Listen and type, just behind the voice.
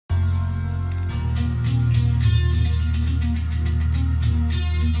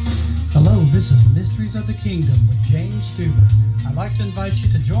This is Mysteries of the Kingdom with James Stuber. I'd like to invite you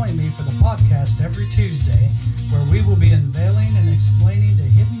to join me for the podcast every Tuesday, where we will be unveiling and explaining the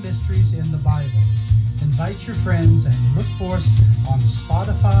hidden mysteries in the Bible. Invite your friends and look for us on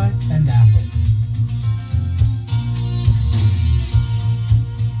Spotify and Apple.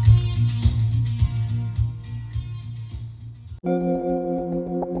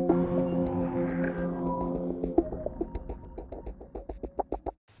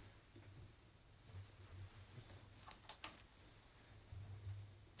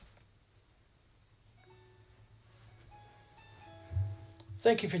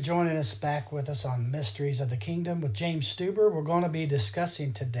 Thank you for joining us back with us on Mysteries of the Kingdom with James Stuber. We're going to be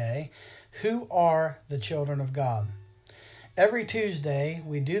discussing today, who are the children of God? Every Tuesday,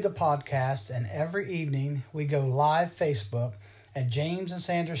 we do the podcast, and every evening, we go live Facebook at James and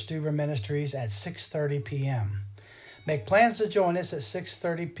Sandra Stuber Ministries at 6:30 p.m. Make plans to join us at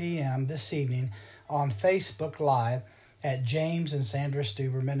 6:30 p.m. this evening on Facebook Live at James and Sandra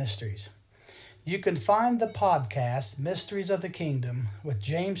Stuber Ministries. You can find the podcast, Mysteries of the Kingdom, with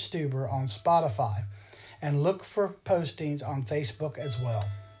James Stuber on Spotify, and look for postings on Facebook as well.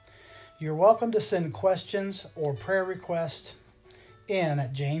 You're welcome to send questions or prayer requests in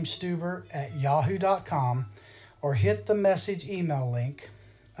at jamesstuber@yahoo.com or hit the message email link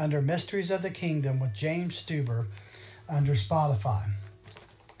under Mysteries of the Kingdom with James Stuber under Spotify.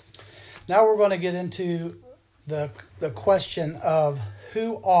 Now we're going to get into the question of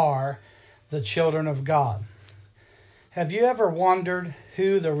who are the children of God. Have you ever wondered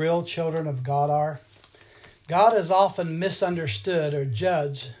who the real children of God are? God is often misunderstood or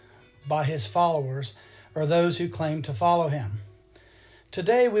judged by his followers or those who claim to follow him.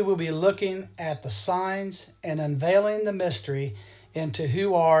 Today we will be looking at the signs and unveiling the mystery into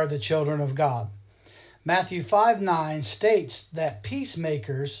who are the children of God. Matthew 5:9 states that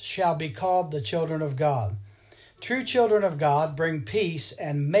peacemakers shall be called the children of God. True children of God bring peace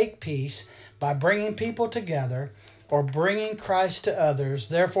and make peace by bringing people together or bringing Christ to others,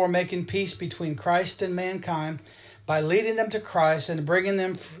 therefore making peace between Christ and mankind by leading them to Christ and bringing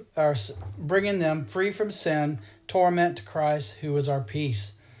them free from sin, torment to Christ, who is our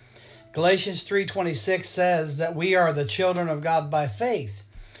peace. Galatians 3:26 says that we are the children of God by faith,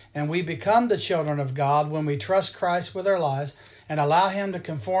 and we become the children of God when we trust Christ with our lives and allow him to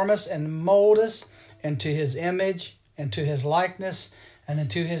conform us and mold us into his image, into his likeness, and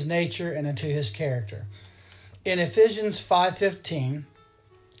into his nature and into his character. In Ephesians 5:15,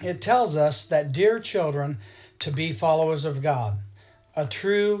 it tells us that, dear children, to be followers of God. A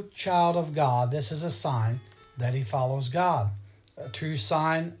true child of God, this is a sign that he follows God. A true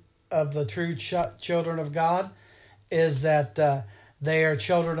sign of the true children of God is that they are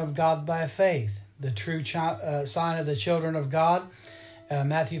children of God by faith. The true sign of the children of God,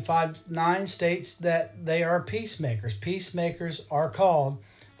 Matthew 5:9 states that they are peacemakers. Peacemakers are called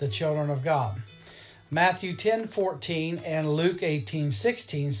the children of God. Matthew 10:14 and Luke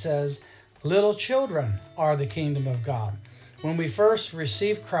 18:16 says, little children are the kingdom of God. When we first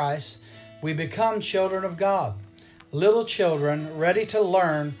receive Christ, we become children of God. Little children ready to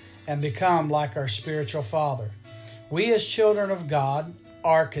learn and become like our spiritual Father. We as children of God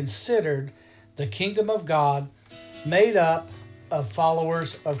are considered the kingdom of God, made up of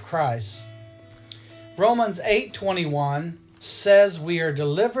followers of Christ. Romans 8:21 says we are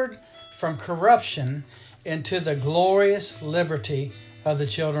delivered from corruption into the glorious liberty of the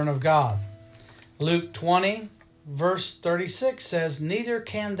children of God. Luke 20 verse 36 says, neither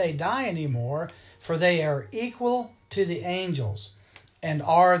can they die anymore, for they are equal to the angels and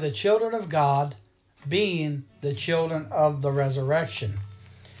are the children of God, being the children of the resurrection.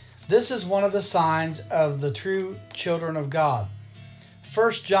 This is one of the signs of the true children of God.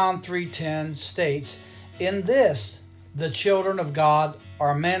 1 John 3:10 states, in this the children of God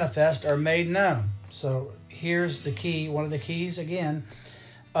are manifest or made known. So here's the key, one of the keys again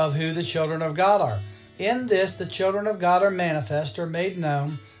of who the children of God are. In this the children of God are manifest or made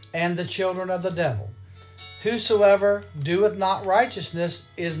known, and the children of the devil. Whosoever doeth not righteousness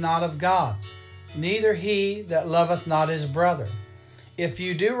is not of God, neither he that loveth not his brother. If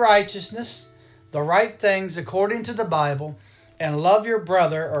you do righteousness, the right things according to the Bible, and love your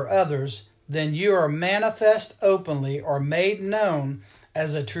brother or others, then you are manifest openly or made known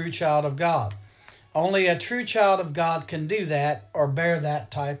as a true child of God. Only a true child of God can do that or bear that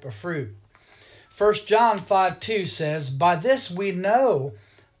type of fruit. 1 John 5:2 says, by this we know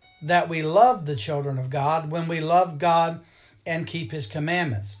that we love the children of God, when we love God and keep his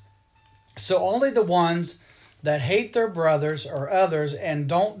commandments. So only the ones that hate their brothers or others and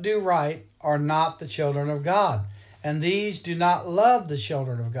don't do right are not the children of God, and these do not love the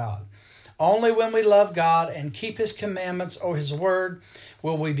children of God. Only when we love God and keep His commandments or His word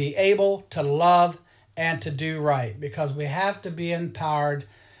will we be able to love and to do right, because we have to be empowered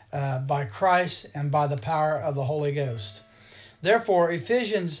by Christ and by the power of the Holy Ghost. Therefore,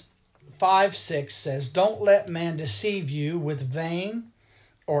 Ephesians 5:6 says, "Don't let man deceive you with vain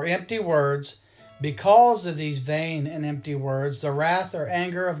or empty words. Because of these vain and empty words, the wrath or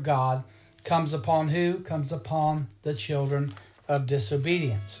anger of God comes upon who? Comes upon the children of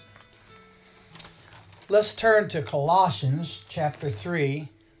disobedience." Let's turn to Colossians chapter 3,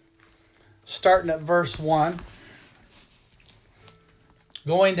 starting at verse 1,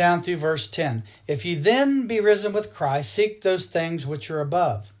 going down through verse 10. "If ye then be risen with Christ, seek those things which are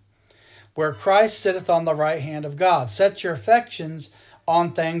above, where Christ sitteth on the right hand of God. Set your affections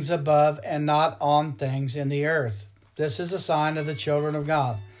on things above and not on things in the earth. This is a sign of the children of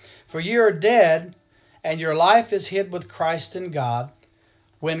God. For you are dead, and your life is hid with Christ in God.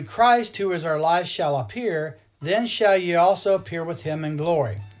 When Christ, who is our life, shall appear, then shall ye also appear with him in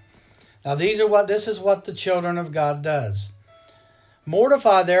glory." Now this is what the children of God does.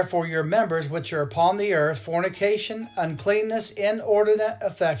 "Mortify therefore your members which are upon the earth, fornication, uncleanness, inordinate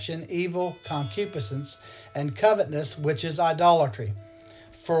affection, evil concupiscence, and covetousness, which is idolatry.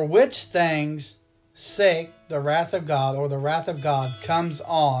 For which things' sake the wrath of God," or the wrath of God, "comes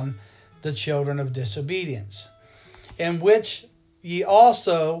on the children of disobedience, in which ye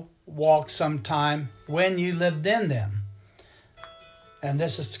also walked sometime when you lived in them." And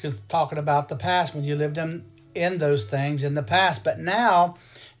this is talking about the past, when you lived in those things in the past. "But now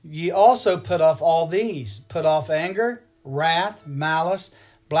ye also put off all these. Put off anger, wrath, malice,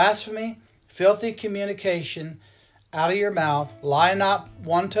 blasphemy, filthy communication out of your mouth. Lie not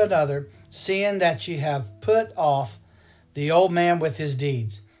one to another, seeing that ye have put off the old man with his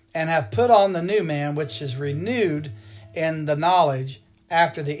deeds, and have put on the new man, which is renewed in the knowledge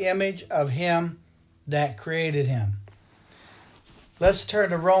after the image of him that created him." Let's turn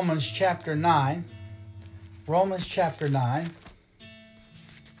to Romans chapter 9. Romans chapter 9.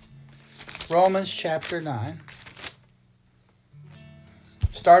 Romans chapter 9.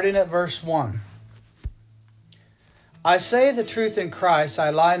 Starting at verse 1. "I say the truth in Christ, I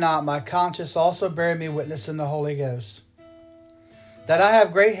lie not, my conscience also bearing me witness in the Holy Ghost, that I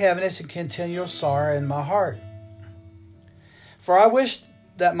have great heaviness and continual sorrow in my heart. For I wish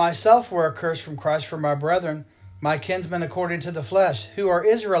that myself were accursed from Christ for my brethren, my kinsmen according to the flesh, who are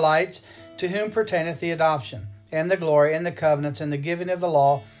Israelites, to whom pertaineth the adoption, and the glory, and the covenants, and the giving of the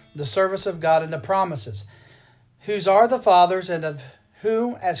law, the service of God, and the promises, whose are the fathers, and of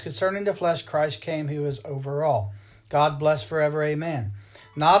whom, as concerning the flesh, Christ came, who is over all. God bless forever, amen.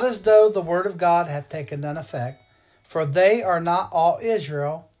 Not as though the word of God hath taken none effect, for they are not all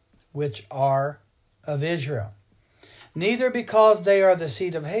Israel, which are of Israel. Neither because they are the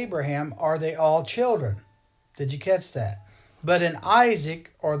seed of Abraham are they all children." Did you catch that? "But in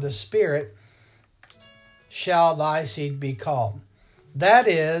Isaac, or the Spirit, shall thy seed be called." That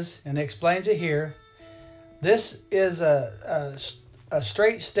is, and explains it here, this is a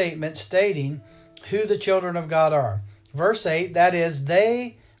straight statement stating who the children of God are. Verse 8, "That is,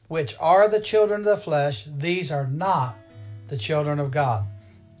 they which are the children of the flesh, these are not the children of God.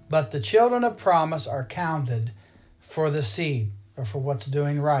 But the children of promise are counted for the seed," or for what's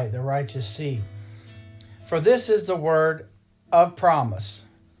doing right, the righteous seed. "For this is the word of promise.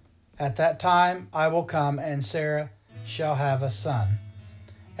 At that time I will come, and Sarah shall have a son.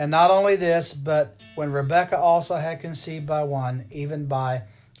 And not only this, but when Rebekah also had conceived by one, even by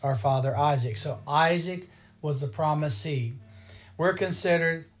our father Isaac." So Isaac was the promised seed. We're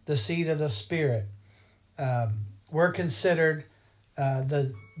considered the seed of the Spirit. We're considered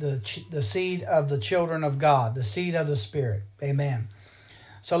the seed of the children of God, the seed of the Spirit. Amen.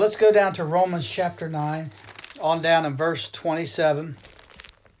 So let's go down to Romans chapter 9, on down in verse 27.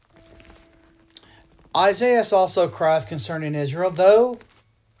 "Isaiah also crieth concerning Israel, though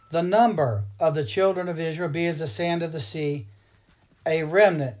the number of the children of Israel be as the sand of the sea, a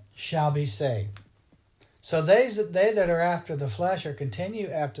remnant shall be saved." So they that are after the flesh, or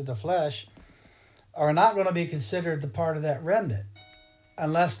continue after the flesh, are not going to be considered the part of that remnant,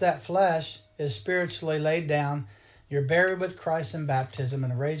 unless that flesh is spiritually laid down. You're buried with Christ in baptism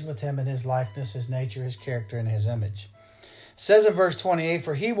and raised with him in his likeness, his nature, his character, and his image. It says in verse 28,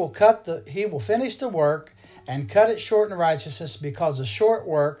 "For he will finish the work and cut it short in righteousness, because of short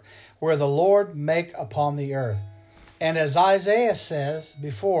work where the Lord make upon the earth." And as Isaiah says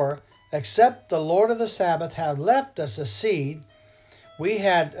before, "Except the Lord of the Sabbath have left us a seed," we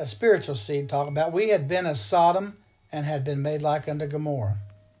had a spiritual seed talking about, "we had been as Sodom and had been made like unto Gomorrah."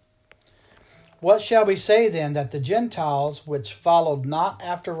 What shall we say then, that the Gentiles which followed not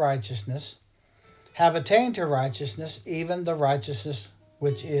after righteousness have attained to righteousness, even the righteousness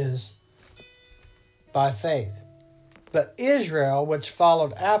which is by faith? But Israel, which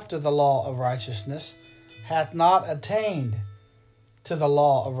followed after the law of righteousness, hath not attained to the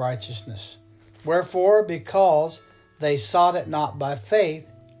law of righteousness. Wherefore, because they sought it not by faith,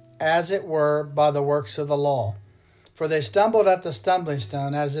 as it were by the works of the law. For they stumbled at the stumbling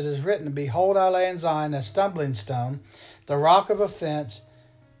stone, as it is written, Behold, I lay in Zion a stumbling stone, the rock of offense,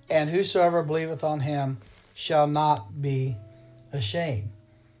 and whosoever believeth on him shall not be ashamed.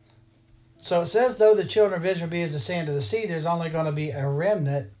 So it says, though the children of Israel be as the sand of the sea, there's only going to be a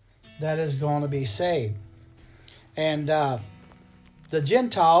remnant that is going to be saved. And the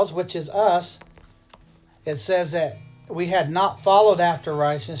Gentiles, which is us, it says that we had not followed after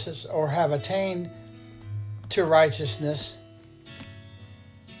righteousness or have attained to righteousness,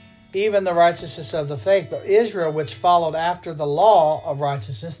 even the righteousness of the faith. But Israel, which followed after the law of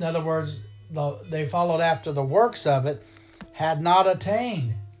righteousness, in other words, they followed after the works of it, had not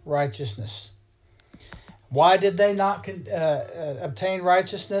attained righteousness. Why did they not obtain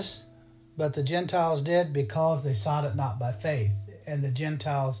righteousness? But the Gentiles did, because they sought it not by faith. And the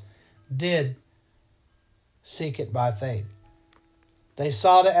Gentiles did seek it by faith. They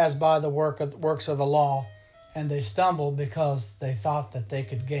sought it as by the works of the law, and they stumbled because they thought that they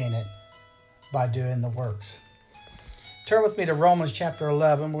could gain it by doing the works. Turn with me to Romans chapter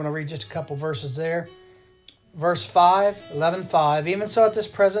 11. We're going to read just a couple verses there. Verse 5, 11:5. Even so at this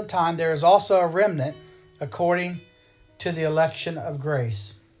present time there is also a remnant according to the election of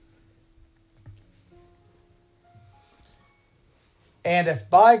grace. And if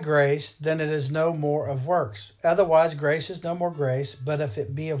by grace, then it is no more of works. Otherwise grace is no more grace, but if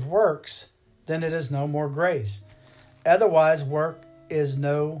it be of works, then it is no more grace. Otherwise work is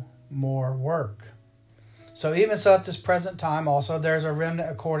no more work. So even so at this present time also there's a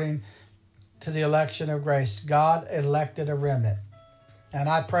remnant according to the election of grace. God elected a remnant. And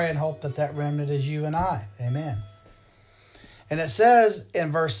I pray and hope that that remnant is you and I. Amen. And it says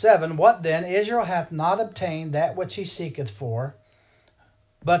in verse 7, What then? Israel hath not obtained that which he seeketh for,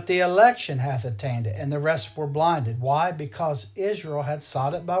 but the election hath attained it, and the rest were blinded. Why? Because Israel had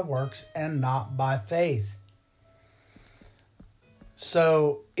sought it by works and not by faith.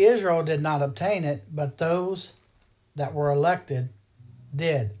 So Israel did not obtain it, but those that were elected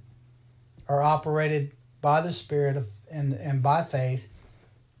did, or operated by the Spirit and by faith,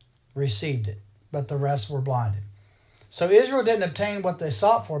 received it. But the rest were blinded. So Israel didn't obtain what they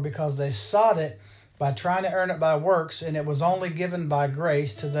sought for because they sought it by trying to earn it by works, and it was only given by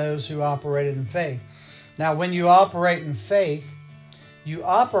grace to those who operated in faith. Now, when you operate in faith, you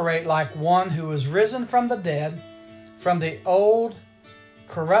operate like one who is risen from the dead, from the old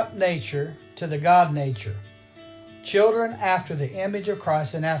corrupt nature to the God nature. Children after the image of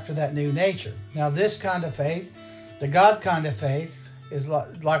Christ and after that new nature. Now, this kind of faith, the God kind of faith, is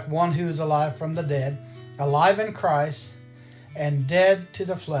like one who is alive from the dead, alive in Christ, and dead to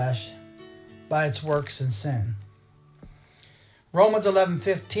the flesh by its works and sin. Romans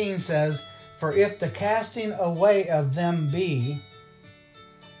 11:15 says, For if the casting away of them be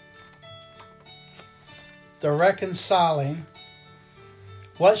the reconciling,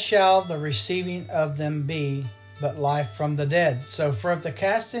 what shall the receiving of them be but life from the dead? So for if the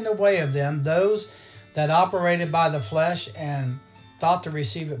casting away of them, those that operated by the flesh and thought to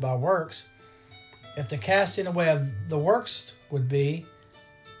receive it by works, if the casting away of the works would be,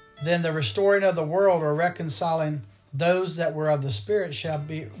 then the restoring of the world, or reconciling those that were of the Spirit, shall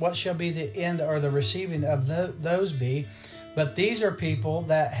be, what shall be the end or the receiving of those be? But these are people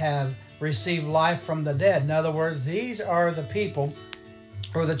that have received life from the dead. In other words, these are the people,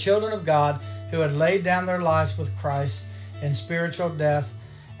 or the children of God, who had laid down their lives with Christ in spiritual death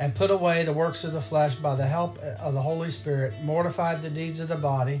and put away the works of the flesh by the help of the Holy Spirit, mortified the deeds of the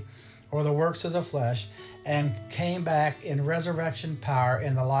body, or the works of the flesh, and came back in resurrection power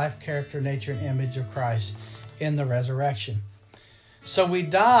in the life, character, nature, and image of Christ in the resurrection. So we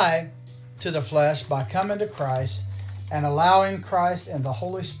die to the flesh by coming to Christ and allowing Christ and the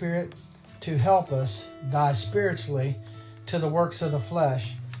Holy Spirit to help us die spiritually to the works of the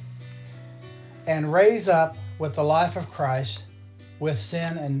flesh and raise up with the life of Christ with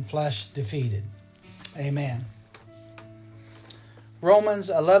sin and flesh defeated. Amen. Romans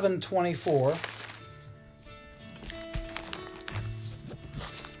 11:24.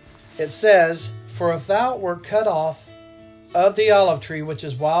 It says, For if thou wert cut off of the olive tree, which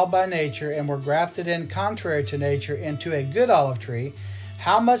is wild by nature, and were grafted in contrary to nature into a good olive tree,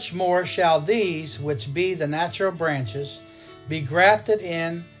 how much more shall these, which be the natural branches, be grafted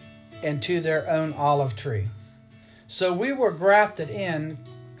in into their own olive tree. So we were grafted in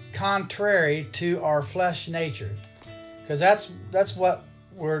contrary to our flesh nature, because that's what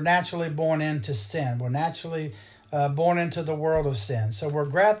we're naturally born into, sin. We're naturally born into the world of sin. So we're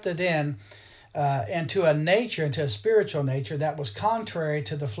grafted in into a nature, into a spiritual nature that was contrary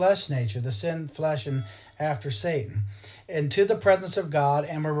to the flesh nature, the sin flesh and after Satan, into the presence of God,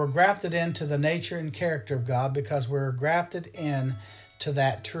 and we were grafted into the nature and character of God because we were grafted in to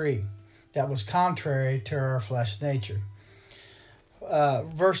that tree that was contrary to our flesh nature.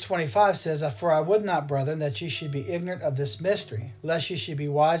 Verse 25 says, "For I would not, brethren, that ye should be ignorant of this mystery, lest ye should be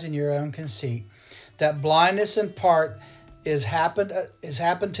wise in your own conceit, that blindness in part is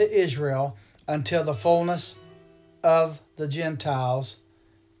happened to Israel until the fullness of the Gentiles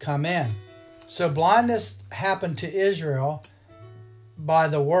come in." So blindness happened to Israel by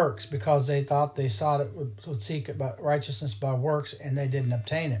the works, because they thought they sought it, would seek righteousness by works, and they didn't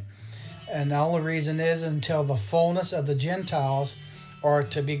obtain it. And the only reason is until the fullness of the Gentiles, or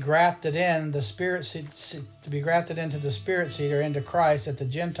to be grafted in the spirit seed, to be grafted into the spirit seed or into Christ, that the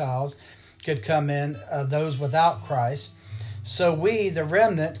Gentiles could come in, those without Christ. So we, the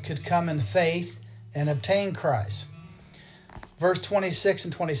remnant, could come in faith and obtain Christ. Verse 26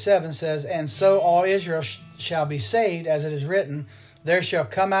 and 27 says, "And so all Israel shall be saved, as it is written, there shall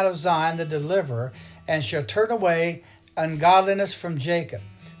come out of Zion the deliverer, and shall turn away ungodliness from Jacob.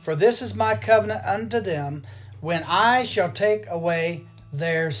 For this is my covenant unto them, when I shall take away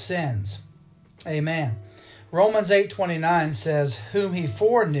their sins." Amen. Romans 8:29 says, "Whom he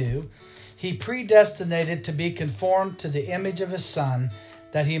foreknew, he predestinated to be conformed to the image of his Son,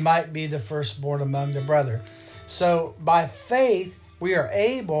 that he might be the firstborn among the brethren." So by faith, we are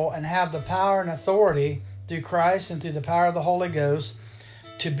able and have the power and authority through Christ and through the power of the Holy Ghost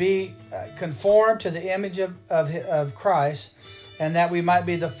to be conformed to the image of Christ, and that we might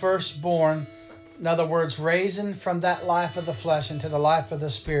be the firstborn. In other words, raising from that life of the flesh into the life of the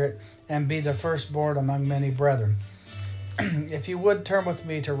Spirit, and be the firstborn among many brethren. If you would turn with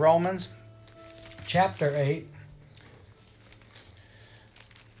me to Romans chapter 8,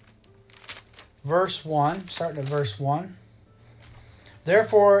 verse 1, starting at verse 1. There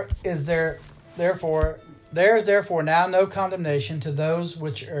is therefore now no condemnation to those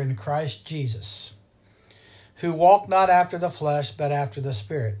which are in Christ Jesus, who walk not after the flesh, but after the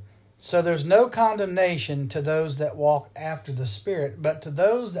Spirit. So there's no condemnation to those that walk after the Spirit, but to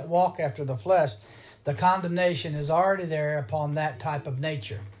those that walk after the flesh, the condemnation is already there upon that type of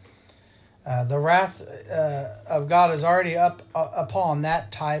nature. The wrath of God is already up upon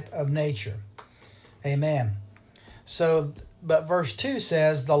that type of nature. Amen. So, but verse 2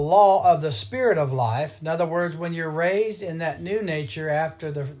 says, "The law of the Spirit of life." In other words, when you're raised in that new nature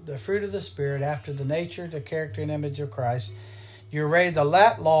after the fruit of the Spirit, after the nature, the character, and image of Christ, you're raised. The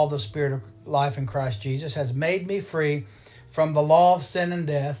law of the Spirit of life in Christ Jesus has made me free from the law of sin and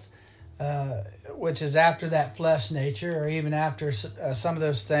death, which is after that flesh nature, or even after some of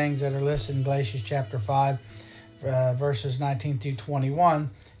those things that are listed in Galatians chapter 5, verses 19 through 21,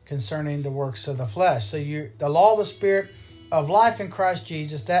 concerning the works of the flesh. So the law of the Spirit of life in Christ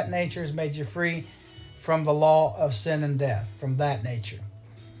Jesus, that nature has made you free from the law of sin and death, from that nature.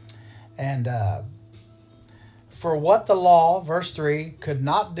 And for what the law, verse 3, could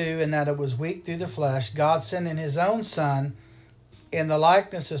not do, in that it was weak through the flesh, God sending his own Son in the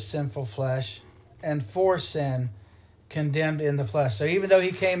likeness of sinful flesh, and for sin condemned in the flesh. So even though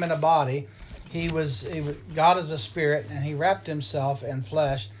he came in a body, he was God is a spirit, and he wrapped himself in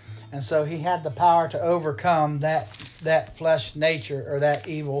flesh, and so he had the power to overcome that flesh nature, or that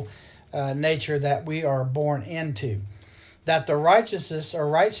evil nature that we are born into. That the righteousness or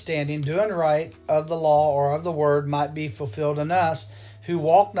right standing, doing right of the law or of the word, might be fulfilled in us, who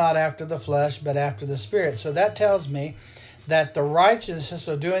walk not after the flesh, but after the Spirit. So that tells me that the righteousness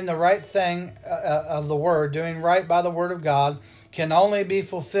of doing the right thing of the word, doing right by the word of God, can only be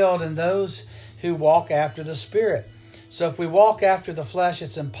fulfilled in those who walk after the Spirit. So if we walk after the flesh,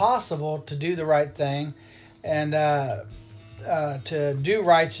 it's impossible to do the right thing and to do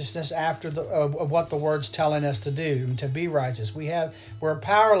righteousness after what the word's telling us to do, and to be righteous. We're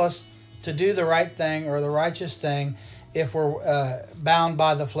powerless to do the right thing or the righteous thing if we're bound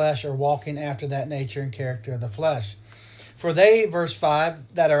by the flesh or walking after that nature and character of the flesh. For they, verse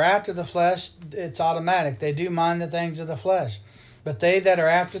 5, that are after the flesh, it's automatic. They do mind the things of the flesh. But they that are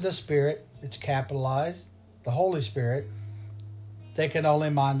after the Spirit, it's capitalized, the Holy Spirit, they can only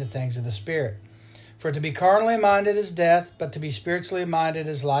mind the things of the Spirit. For to be carnally minded is death, but to be spiritually minded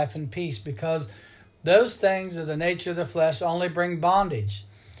is life and peace, because those things of the nature of the flesh only bring bondage.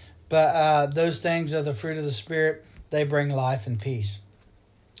 But those things of the fruit of the Spirit, they bring life and peace.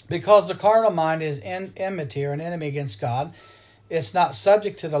 Because the carnal mind is enmity or an enemy against God. It's not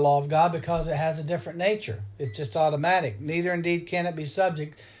subject to the law of God because it has a different nature. It's just automatic. Neither indeed can it be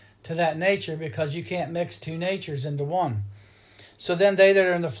subject to that nature, because you can't mix two natures into one. So then they that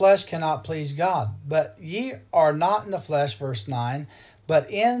are in the flesh cannot please God. But ye are not in the flesh, verse 9, but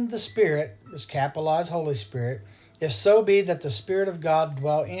in the Spirit, is capitalized Holy Spirit, if so be that the Spirit of God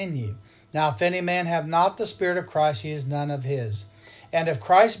dwell in you. Now if any man have not the Spirit of Christ, he is none of his. And if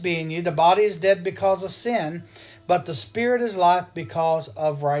Christ be in you, the body is dead because of sin, but the Spirit is life because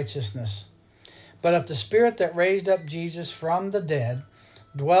of righteousness. But if the Spirit that raised up Jesus from the dead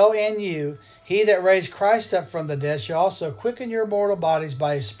dwell in you, he that raised Christ up from the dead shall also quicken your mortal bodies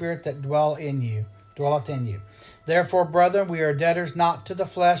by his Spirit that dwelleth in you. Therefore, brethren, we are debtors not to the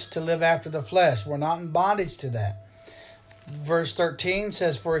flesh to live after the flesh. We're not in bondage to that. Verse 13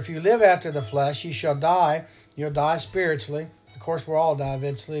 says, for if you live after the flesh, you shall die. You'll die spiritually. Of course, we'll all die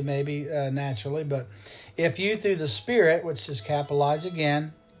eventually, maybe naturally. But if you through the Spirit, which is capitalized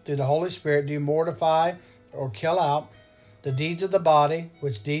again, through the Holy Spirit, do mortify or kill out the deeds of the body,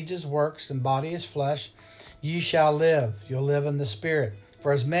 which deeds is works and body is flesh, you shall live. You'll live in the Spirit.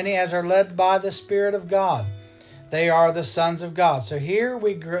 For as many as are led by the Spirit of God, they are the sons of God. So here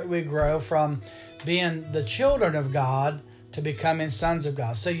we grow from being the children of God to becoming sons of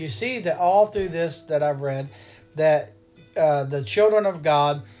God. So you see that all through this that I've read, that the children of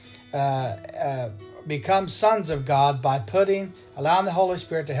God become sons of God by allowing the Holy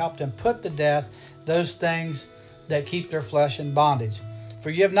Spirit to help them put to death those things that keep their flesh in bondage. For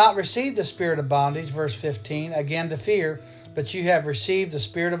you have not received the spirit of bondage, verse 15, again to fear, but you have received the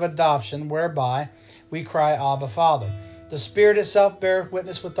spirit of adoption, whereby we cry, Abba, Father. The Spirit itself beareth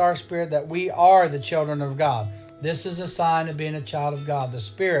witness with our spirit that we are the children of God. This is a sign of being a child of God. The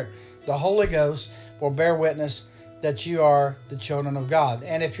Spirit, the Holy Ghost, will bear witness that you are the children of God.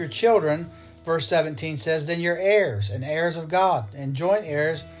 And if you're children, verse 17 says, then you're heirs, and heirs of God, and joint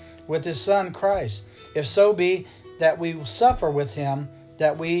heirs with his Son, Christ. If so be that we will suffer with him,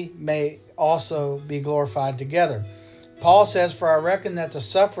 that we may also be glorified together. Paul says, for I reckon that the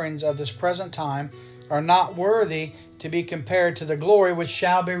sufferings of this present time are not worthy to be compared to the glory which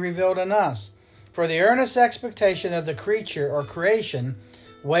shall be revealed in us. For the earnest expectation of the creature or creation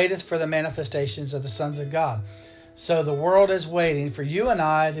waiteth for the manifestations of the sons of God. So the world is waiting for you and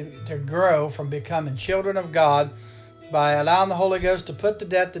I to grow from becoming children of God by allowing the Holy Ghost to put to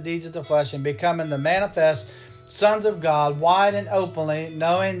death the deeds of the flesh and becoming the manifest sons of God, wide and openly,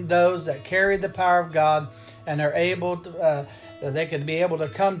 knowing those that carry the power of God and are able to, they can be able to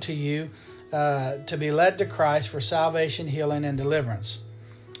come to you to be led to Christ for salvation, healing, and deliverance.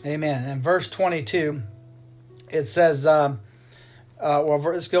 Amen. And verse 22, it says,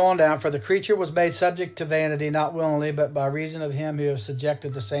 let's go on down. For the creature was made subject to vanity, not willingly, but by reason of him who has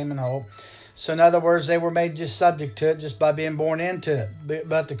subjected the same in hope. So in other words, they were made just subject to it just by being born into it.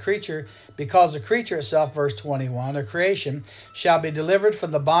 But the creature, because the creature itself, verse 21, or creation, shall be delivered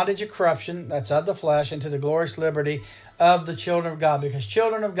from the bondage of corruption, that's of the flesh, into the glorious liberty of the children of God. Because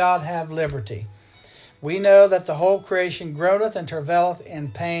children of God have liberty. We know that the whole creation groaneth and travaileth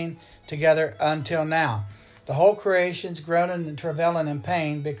in pain together until now. The whole creation's groaning and travailing in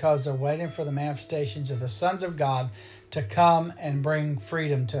pain because they're waiting for the manifestations of the sons of God to come and bring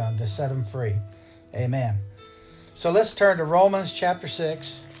freedom to them, to set them free. Amen. So let's turn to Romans chapter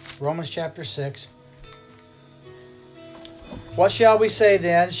 6. Romans chapter 6. What shall we say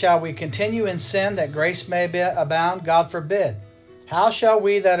then? Shall we continue in sin that grace may abound? God forbid. How shall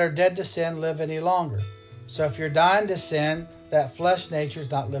we that are dead to sin live any longer? So if you're dying to sin, that flesh nature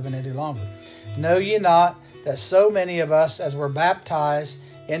is not living any longer. Know ye not that so many of us as were baptized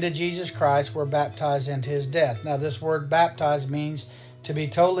into Jesus Christ were baptized into his death? Now this word baptized means to be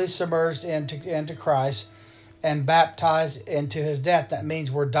totally submerged into Christ and baptized into his death. That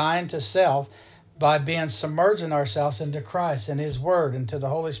means we're dying to self by being submerging ourselves into Christ and his word, into the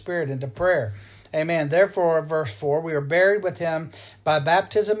Holy Spirit, into prayer. Amen. Therefore, verse 4, we are buried with him by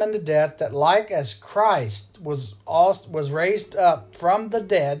baptism into death, that like as Christ was raised up from the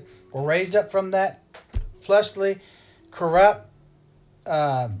dead, or raised up from that fleshly, corrupt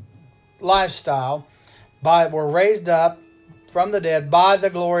lifestyle, were raised up from the dead by the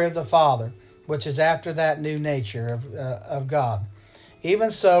glory of the Father, which is after that new nature of God.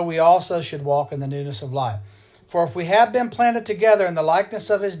 Even so, we also should walk in the newness of life. For if we have been planted together in the likeness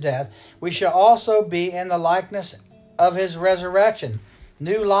of his death, we shall also be in the likeness of his resurrection.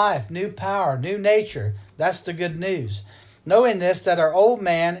 New life, new power, new nature. That's the good news. Knowing this, that our old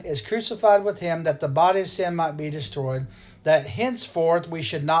man is crucified with him, that the body of sin might be destroyed, that henceforth we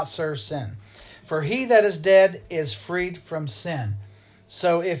should not serve sin. For he that is dead is freed from sin.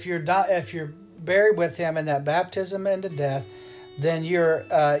 So if you're buried with him in that baptism into death, then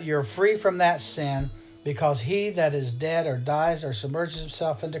you're free from that sin, because he that is dead or dies or submerges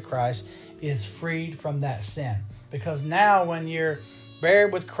himself into Christ is freed from that sin. Because now when you're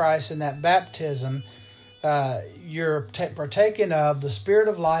buried with Christ in that baptism, you're partaking of the Spirit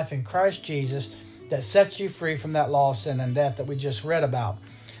of life in Christ Jesus that sets you free from that law of sin and death that we just read about.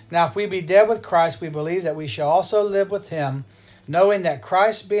 Now, if we be dead with Christ, we believe that we shall also live with him, knowing that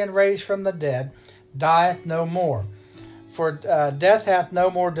Christ, being raised from the dead, dieth no more. For death hath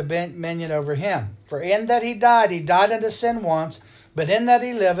no more dominion over him. For in that he died unto sin once, but in that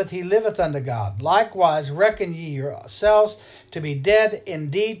he liveth unto God. Likewise reckon ye yourselves to be dead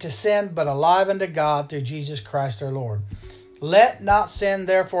indeed to sin, but alive unto God through Jesus Christ our Lord. Let not sin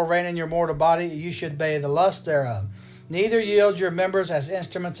therefore reign in your mortal body, that you should obey the lust thereof. Neither yield your members as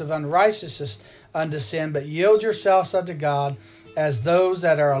instruments of unrighteousness unto sin, but yield yourselves unto God as those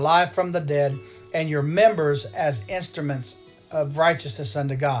that are alive from the dead, and your members as instruments of righteousness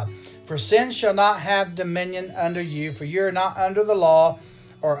unto God. For sin shall not have dominion under you, for you are not under the law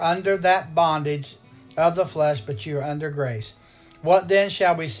or under that bondage of the flesh, but you are under grace. What then,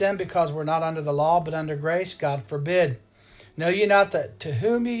 shall we sin because we're not under the law, but under grace? God forbid. Know ye not that to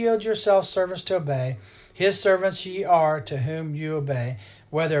whom ye yield yourselves servants to obey, his servants ye are to whom you obey,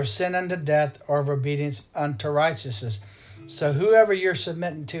 whether of sin unto death or of obedience unto righteousness. So whoever you're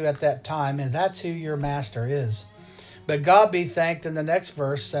submitting to at that time, and that's who your master is. But God be thanked in the next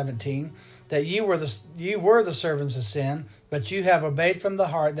verse, 17, that you were the servants of sin, but you have obeyed from the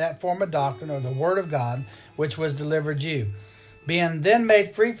heart that form of doctrine, or the word of God, which was delivered you. Being then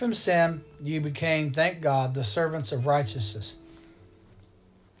made free from sin, you became, thank God, the servants of righteousness.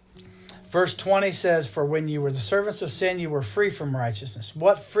 Verse 20 says, for when you were the servants of sin, you were free from righteousness.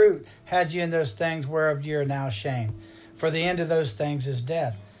 What fruit had you in those things whereof you are now ashamed? For the end of those things is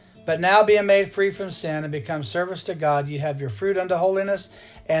death. But now being made free from sin and become servants to God, you have your fruit unto holiness,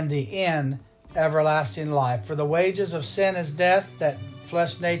 and the end everlasting life. For the wages of sin is death, that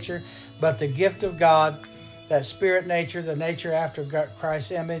flesh nature, but the gift of God, that spirit nature, the nature after Christ's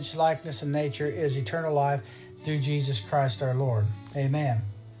image, likeness, and nature, is eternal life through Jesus Christ our Lord. Amen.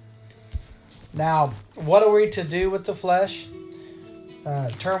 Now, what are we to do with the flesh?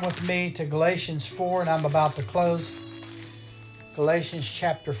 Turn with me to Galatians 4, and I'm about to close. Galatians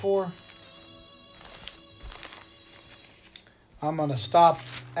chapter 4. I'm going to stop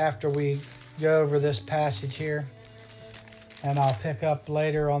after we go over this passage here, and I'll pick up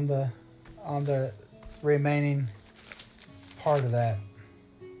later on the remaining part of that.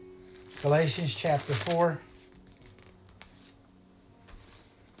 Galatians chapter 4.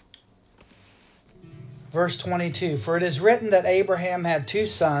 Verse 22. For it is written that Abraham had two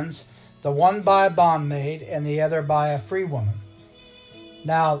sons, the one by a bondmaid and the other by a free woman.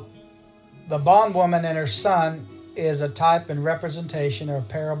 Now, the bondwoman and her son is a type and representation or a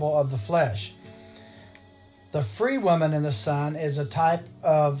parable of the flesh. The free woman and the son is a type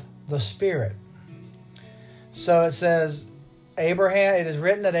of the spirit. So it says, it is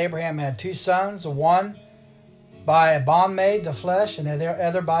written that Abraham had two sons, one by a bondmaid, the flesh, and the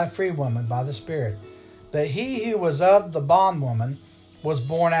other by a free woman, by the spirit. But he who was of the bondwoman was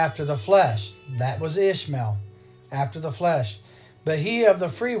born after the flesh. That was Ishmael, after the flesh. But he of the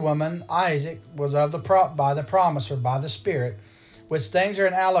free woman, Isaac, was of by the promise, or by the Spirit, which things are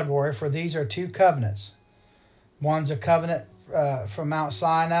an allegory, for these are two covenants. One's a covenant from Mount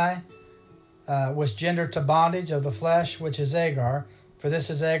Sinai, which gendered to bondage of the flesh, which is Hagar. For this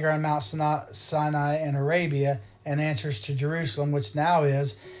is Hagar in Mount Sinai in Arabia, and answers to Jerusalem, which now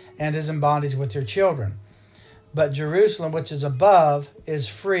is, and is in bondage with your children. But Jerusalem, which is above, is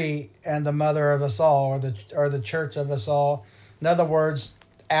free, and the mother of us all, or the church of us all. In other words,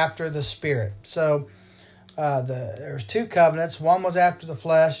 after the Spirit. So there's two covenants. One was after the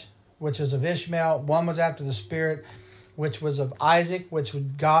flesh, which is of Ishmael. One was after the Spirit, which was of Isaac, which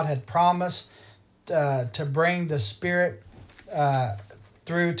God had promised to bring the Spirit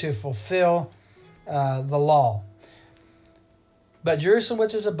through to fulfill the law. But Jerusalem,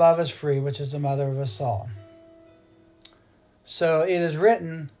 which is above, is free, which is the mother of us all. So it is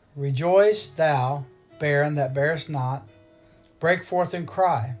written, rejoice thou, barren that bearest not. Break forth and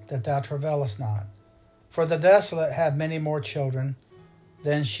cry, that thou travailest not. For the desolate have many more children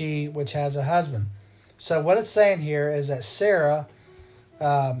than she which has a husband. So what it's saying here is that Sarah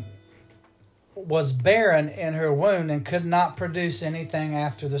was barren in her womb and could not produce anything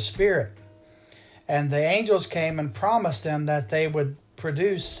after the Spirit. And the angels came and promised them that they would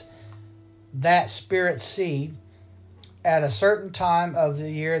produce that Spirit seed at a certain time of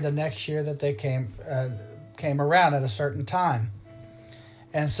the year, the next year that they came around at a certain time.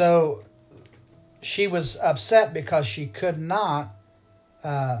 And so she was upset because she could not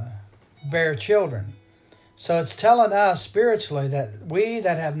bear children. So it's telling us spiritually that we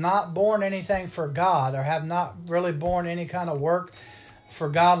that have not borne anything for God, or have not really borne any kind of work for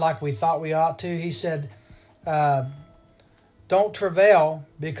God like we thought we ought to, he said, don't travail,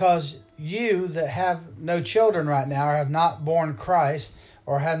 because you that have no children right now, or have not borne Christ,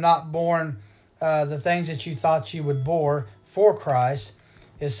 or have not borne the things that you thought you would bore for Christ,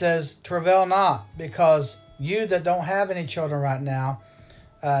 it says, travail not, because you that don't have any children right now,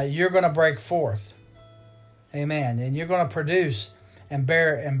 you're going to break forth. Amen. And you're going to produce and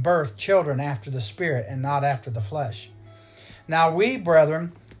bear and birth children after the Spirit and not after the flesh. Now we,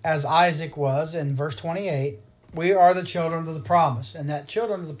 brethren, as Isaac was in verse 28, we are the children of the promise. And that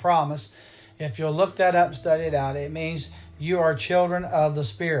children of the promise, if you'll look that up and study it out, it means you are children of the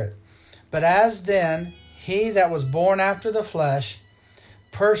Spirit. But as then he that was born after the flesh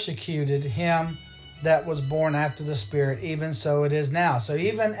persecuted him that was born after the Spirit, even so it is now. So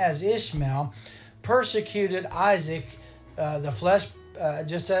even as Ishmael persecuted Isaac, the flesh,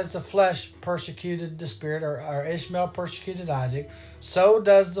 just as the flesh persecuted the Spirit, or Ishmael persecuted Isaac, so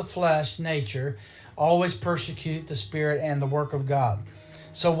does the flesh nature always persecute the Spirit and the work of God.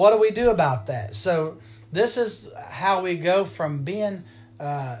 So what do we do about that? So this is how we go from being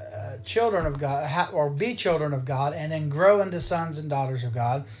children of God, or be children of God, and then grow into sons and daughters of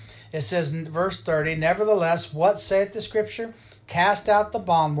God. It says in verse 30, nevertheless, what saith the Scripture? Cast out the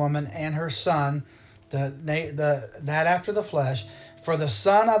bondwoman and her son, that after the flesh, for the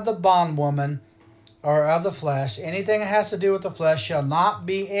son of the bondwoman, or of the flesh, anything that has to do with the flesh, shall not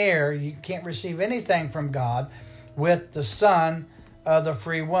be heir. You can't receive anything from God with the son of the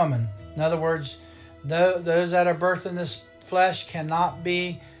free woman. In other words, those that are birthed in this flesh cannot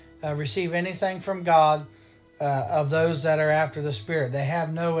receive anything from God of those that are after the Spirit. They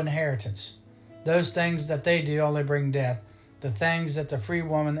have no inheritance. Those things that they do only bring death. The things that the free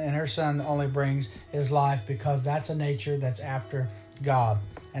woman and her son only brings is life, because that's a nature that's after God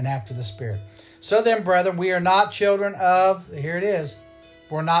and after the Spirit. So then, brethren, we are not children of, here it is,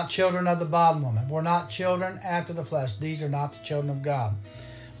 we're not children of the bondwoman. We're not children after the flesh. These are not the children of God.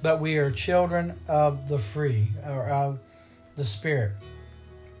 But we are children of the free, or of the Spirit.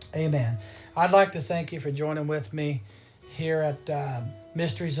 Amen. I'd like to thank you for joining with me here at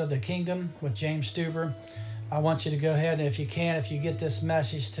Mysteries of the Kingdom with James Stuber. I want you to go ahead, and if you get this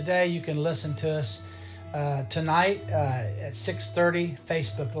message today, you can listen to us tonight at 6:30,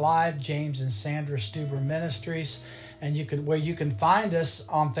 Facebook Live, James and Sandra Stuber Ministries. And you can find us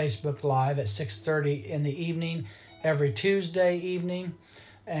on Facebook Live at 6:30 in the evening, every Tuesday evening.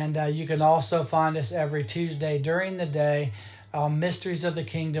 And you can also find us every Tuesday during the day on Mysteries of the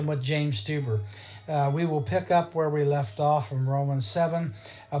Kingdom with James Stuber. We will pick up where we left off from Romans 7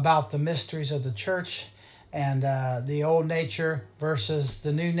 about the mysteries of the church, and the old nature versus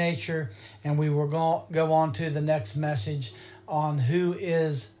the new nature. And we will go on to the next message on who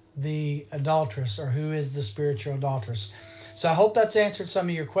is the adulteress, or who is the spiritual adulteress. So I hope that's answered some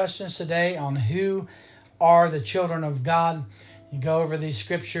of your questions today on who are the children of God. You go over these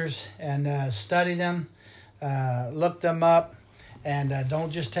scriptures and study them, look them up, and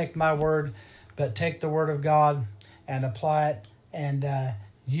don't just take my word, but take the word of God and apply it, and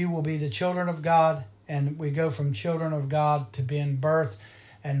you will be the children of God. And we go from children of God to being birthed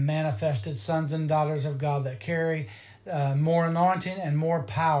and manifested sons and daughters of God that carry more anointing and more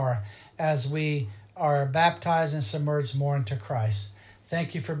power as we are baptized and submerged more into Christ.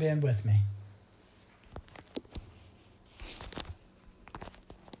 Thank you for being with me.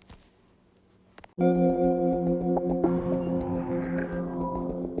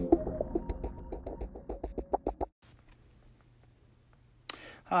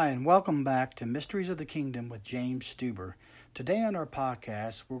 Hi, and welcome back to Mysteries of the Kingdom with James Stuber. Today on our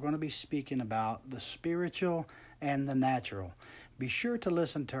podcast, we're going to be speaking about the spiritual and the natural. Be sure to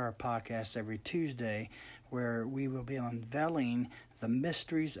listen to our podcast every Tuesday, where we will be unveiling the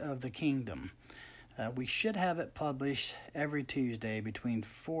mysteries of the kingdom. We should have it published every Tuesday between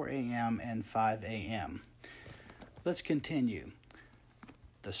 4 a.m. and 5 a.m. Let's continue.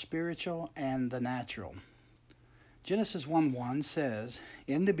 The spiritual and the natural. Genesis 1:1 says,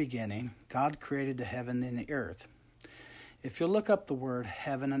 in the beginning, God created the heaven and the earth. If you look up the word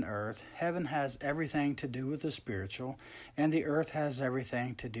heaven and earth, heaven has everything to do with the spiritual, and the earth has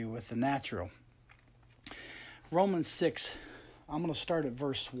everything to do with the natural. Romans 6, I'm going to start at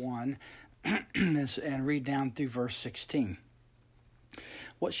verse 1 and read down through verse 16.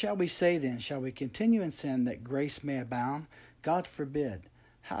 What shall we say then? Shall we continue in sin that grace may abound? God forbid.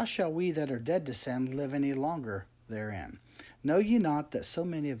 How shall we that are dead to sin live any longer therein? Know ye not that so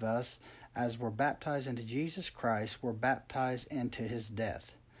many of us, as were baptized into Jesus Christ, were baptized into his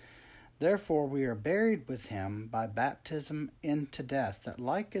death? Therefore we are buried with him by baptism into death, that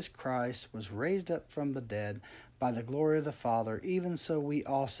like as Christ was raised up from the dead by the glory of the Father, even so we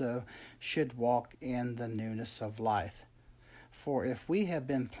also should walk in the newness of life. For if we have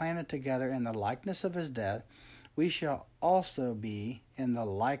been planted together in the likeness of his death, we shall also be in the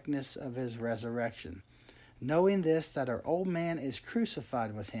likeness of his resurrection. Knowing this, that our old man is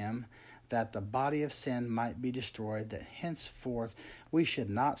crucified with him, that the body of sin might be destroyed, that henceforth we should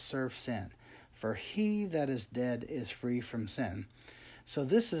not serve sin. For he that is dead is free from sin. So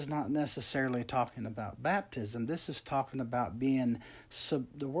this is not necessarily talking about baptism. This is talking about being,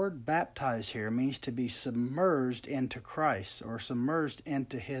 the word baptized here means to be submerged into Christ, or submerged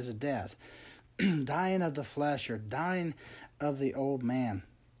into his death. Dying of the flesh, or dying of the old man.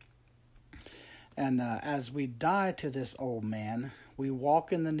 And as we die to this old man, we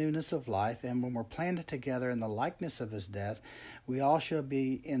walk in the newness of life, and when we're planted together in the likeness of his death, we all shall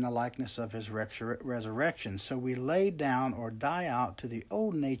be in the likeness of his resurrection. So we lay down or die out to the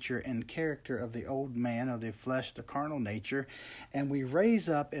old nature and character of the old man, of the flesh, the carnal nature, and we raise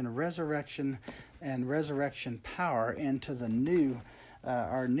up in resurrection and resurrection power into the new,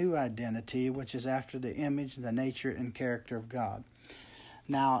 our new identity, which is after the image, the nature, and character of God.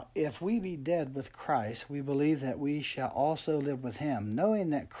 Now, if we be dead with Christ, we believe that we shall also live with him,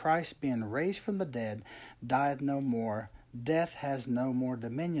 knowing that Christ, being raised from the dead, dieth no more. Death has no more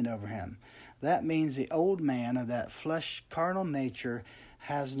dominion over him. That means the old man, of that flesh, carnal nature,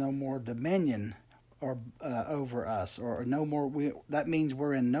 has no more dominion or over us, or no more. That means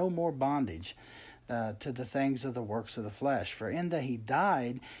we're in no more bondage to the things of the works of the flesh. For in that he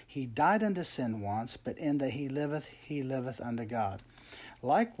died unto sin once, but in that he liveth unto God.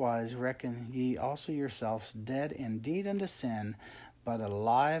 Likewise reckon ye also yourselves dead indeed unto sin, but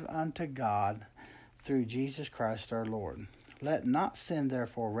alive unto God through Jesus Christ our Lord. Let not sin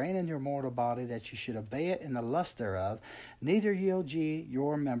therefore reign in your mortal body, that you should obey it in the lust thereof. Neither yield ye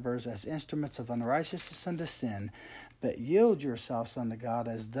your members as instruments of unrighteousness unto sin, but yield yourselves unto God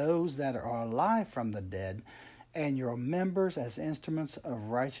as those that are alive from the dead, and your members as instruments of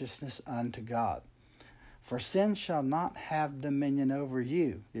righteousness unto God. For sin shall not have dominion over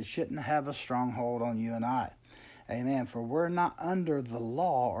you. It shouldn't have a stronghold on you and I. Amen. For we're not under the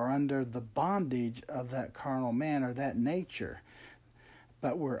law or under the bondage of that carnal man or that nature,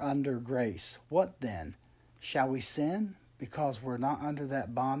 but we're under grace. What then? Shall we sin because we're not under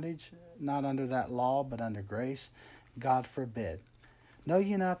that bondage, not under that law, but under grace? God forbid. Know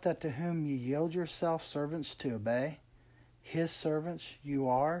ye not that to whom ye yield yourselves servants to obey, his servants you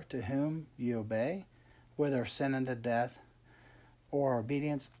are to whom ye obey, whether of sin unto death, or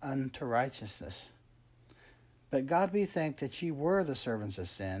obedience unto righteousness? But God be thanked that ye were the servants of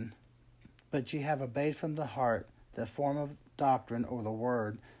sin, but ye have obeyed from the heart the form of doctrine, or the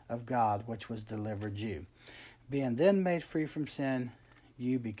word of God, which was delivered you. Being then made free from sin,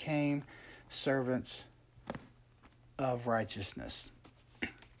 you became servants of righteousness.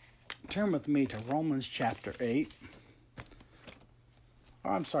 Turn with me to Romans chapter 8.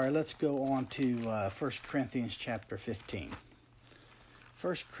 Let's go on to 1 Corinthians chapter 15.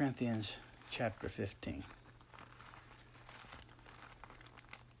 1 Corinthians chapter 15.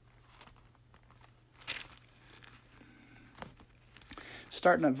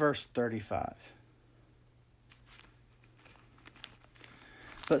 Starting at verse 35.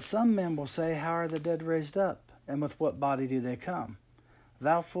 But some men will say, how are the dead raised up? And with what body do they come?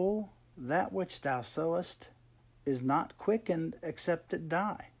 Thou fool, that which thou sowest is not quickened except it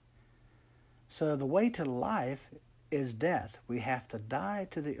die. So the way to life is death. We have to die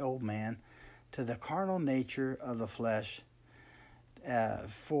to the old man, to the carnal nature of the flesh,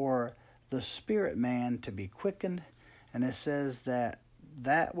 for the spirit man to be quickened. And it says that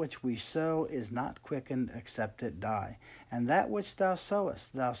which we sow is not quickened except it die. And that which thou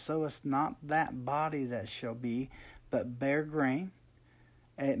sowest not that body that shall be, but bare grain.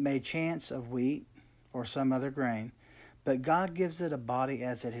 It may chance of wheat or some other grain, but God gives it a body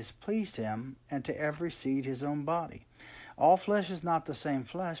as it has pleased him, and to every seed his own body. All flesh is not the same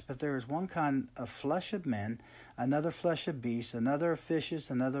flesh, but there is one kind of flesh of men, another flesh of beasts, another of fishes,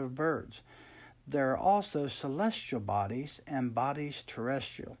 another of birds. There are also celestial bodies and bodies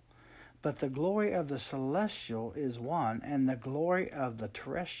terrestrial. But the glory of the celestial is one, and the glory of the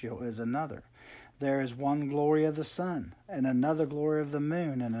terrestrial is another. There is one glory of the sun, and another glory of the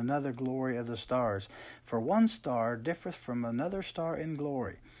moon, and another glory of the stars. For one star differeth from another star in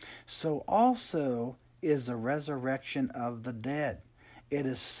glory. So also is the resurrection of the dead. It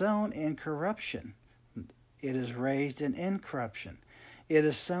is sown in corruption. It is raised in incorruption. It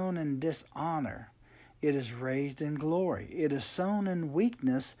is sown in dishonor. It is raised in glory. It is sown in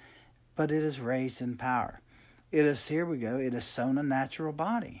weakness, but it is raised in power. It is, here we go, it is sown a natural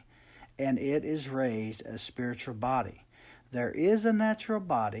body, and it is raised a spiritual body. There is a natural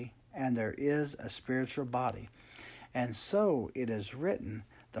body, and there is a spiritual body. And so it is written,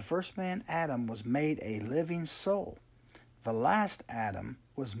 the first man, Adam, was made a living soul. The last Adam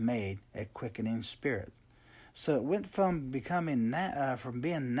was made a quickening spirit. So it went from becoming from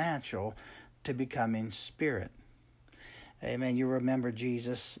being natural to becoming spirit. Amen. You remember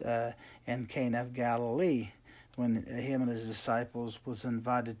Jesus in Cana of Galilee, when him and his disciples was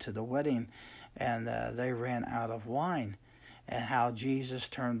invited to the wedding, and they ran out of wine, and how Jesus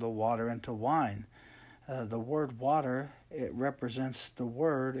turned the water into wine. The word water, it represents the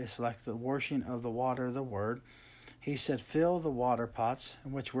word. It's like the washing of the water of the word. He said, fill the water pots,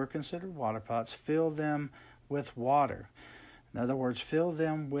 which were considered water pots, fill them with water. In other words, fill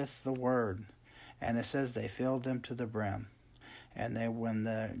them with the word. And it says they filled them to the brim. And they, when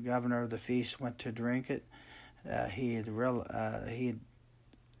the governor of the feast went to drink it, he had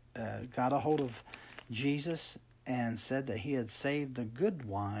got a hold of Jesus and said that he had saved the good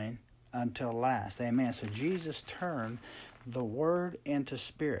wine until last. Amen. So Jesus turned the word into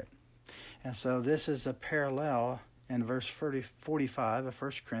spirit. And so this is a parallel in verse 45 of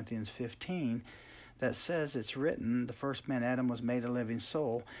 1 Corinthians 15 that says it's written, the first man Adam was made a living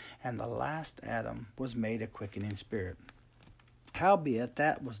soul, and the last Adam was made a quickening spirit. Howbeit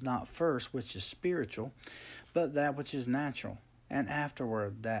that was not first which is spiritual, but that which is natural, and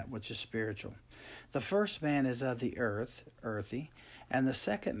afterward that which is spiritual. The first man is of the earth, earthy, and the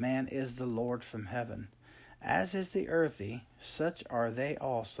second man is the Lord from heaven. As is the earthy, such are they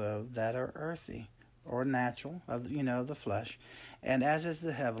also that are earthy, or natural, of the flesh. And as is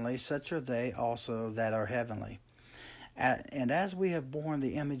the heavenly, such are they also that are heavenly. And as we have borne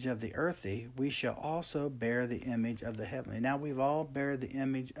the image of the earthy, we shall also bear the image of the heavenly. Now we've all bear the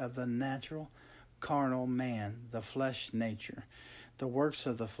image of the natural, carnal man, the flesh nature, the works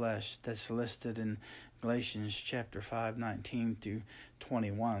of the flesh that's listed in Galatians chapter 5, 19 through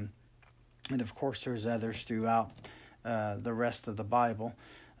 21. And of course there's others throughout the rest of the Bible,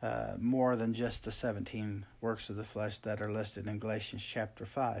 more than just the 17 works of the flesh that are listed in Galatians chapter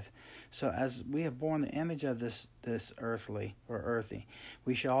 5. So as we have borne the image of this earthly or earthy,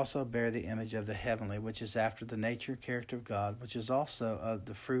 we shall also bear the image of the heavenly, which is after the nature and character of God, which is also of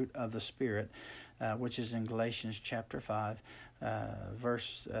the fruit of the Spirit, which is in Galatians chapter 5,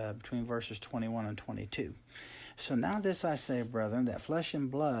 between verses 21 and 22. So now this I say, brethren, that flesh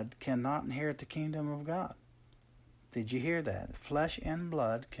and blood cannot inherit the kingdom of God. Did you hear that? Flesh and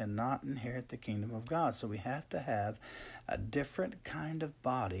blood cannot inherit the kingdom of God. So we have to have a different kind of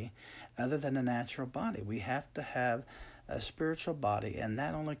body other than a natural body. We have to have a spiritual body, and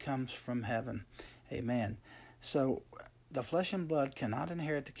that only comes from heaven. Amen. So the flesh and blood cannot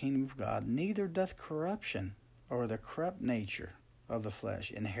inherit the kingdom of God, neither doth corruption, or the corrupt nature of the flesh,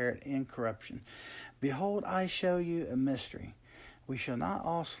 inherit incorruption. Behold, I show you a mystery. We shall not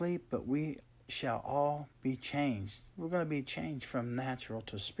all sleep, but we shall all be changed. We're going to be changed from natural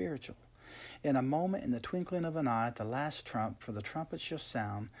to spiritual. In a moment, in the twinkling of an eye, at the last trump, for the trumpet shall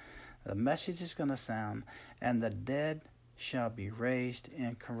sound, the message is going to sound, and the dead shall be raised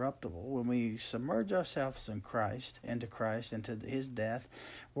incorruptible. When we submerge ourselves in Christ, into his death,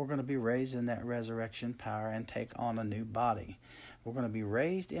 we're going to be raised in that resurrection power and take on a new body. We're going to be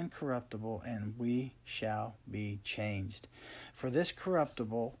raised incorruptible, and we shall be changed. For this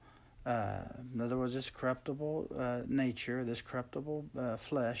corruptible, in other words, this corruptible nature, this corruptible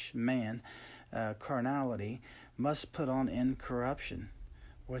flesh, man, carnality, must put on incorruption,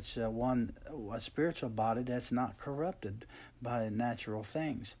 which a spiritual body that's not corrupted by natural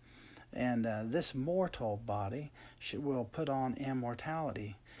things. And this mortal body will put on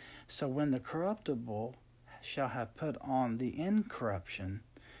immortality. So when the corruptible shall have put on the incorruption,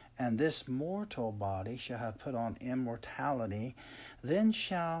 and this mortal body shall have put on immortality, then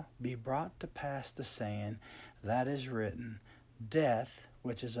shall be brought to pass the saying that is written, death,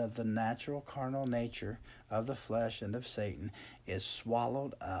 which is of the natural carnal nature of the flesh and of Satan, is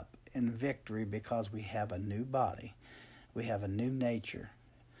swallowed up in victory, because we have a new body. We have a new nature.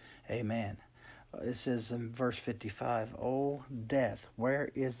 Amen. It says in verse 55, O death, where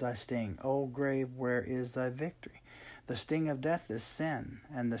is thy sting? O grave, where is thy victory? The sting of death is sin,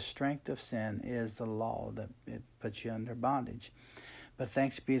 and the strength of sin is the law, that it puts you under bondage. But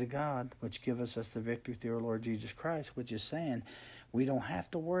thanks be to God, which giveth us the victory through our Lord Jesus Christ, which is saying we don't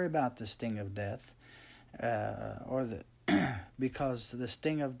have to worry about the sting of death, because the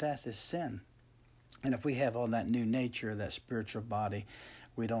sting of death is sin. And if we have on that new nature, that spiritual body,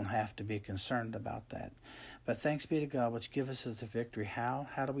 we don't have to be concerned about that. But thanks be to God, which gives us the victory. How?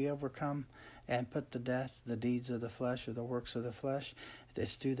 How do we overcome and put to death the deeds of the flesh or the works of the flesh?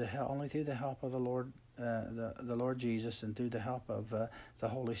 It's only through the help of the Lord, the Lord Jesus, and through the help of the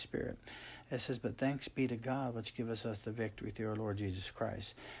Holy Spirit. It says, but thanks be to God, which giveth us the victory through our Lord Jesus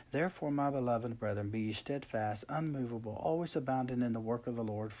Christ. Therefore, my beloved brethren, be ye steadfast, unmovable, always abounding in the work of the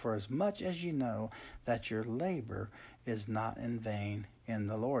Lord, for as much as ye know that your labor is not in vain in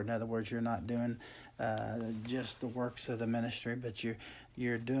the Lord. In other words, you're not doing just the works of the ministry, but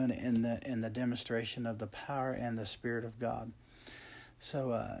you're doing it in the demonstration of the power and the Spirit of God.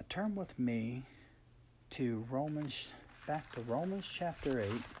 So turn with me to Romans chapter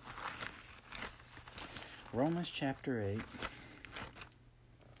 8. Romans chapter 8.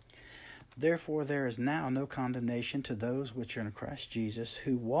 Therefore there is now no condemnation to those which are in Christ Jesus,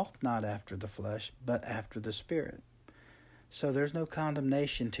 who walk not after the flesh, but after the Spirit. So there's no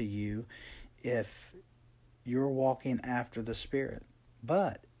condemnation to you if you're walking after the Spirit.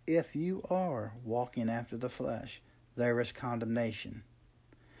 But if you are walking after the flesh, there is condemnation.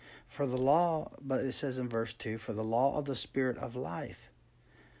 For the law, but it says in verse 2, for the law of the Spirit of life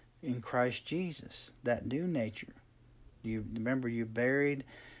in Christ Jesus, that new nature. You remember you've been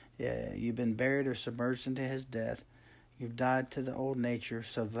buried or submerged into his death. You've died to the old nature.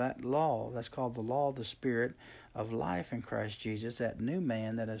 So that law, that's called the law of the Spirit of life in Christ Jesus, that new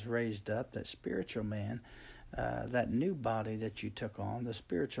man that is raised up, that spiritual man, that new body that you took on, the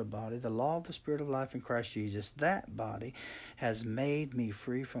spiritual body, the law of the Spirit of life in Christ Jesus, that body has made me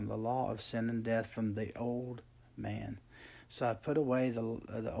free from the law of sin and death, from the old man. So I put away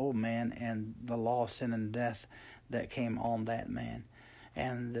the old man and the law of sin and death that came on that man.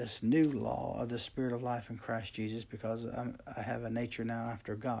 And this new law of the Spirit of life in Christ Jesus, because I have a nature now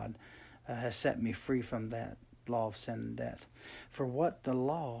after God, has set me free from that law of sin and death. For what the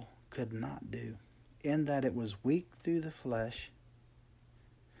law could not do, in that it was weak through the flesh,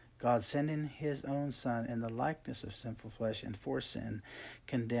 God sending his own Son in the likeness of sinful flesh, and for sin,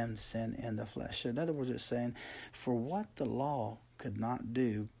 condemned sin in the flesh. So in other words, it's saying, for what the law could not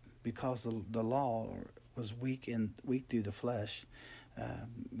do, because the law was weak through the flesh,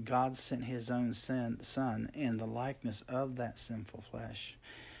 God sent his own Son in the likeness of that sinful flesh.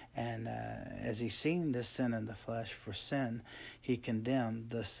 And as he seen this sin in the flesh, for sin, he condemned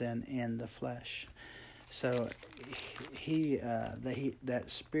the sin in the flesh. So that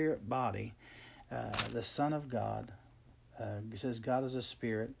spirit body, the Son of God, it says God is a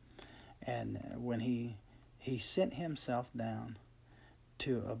spirit, and when he sent himself down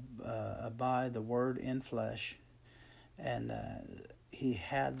to abide the Word in flesh, and he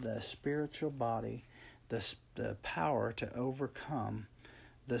had the spiritual body, the power to overcome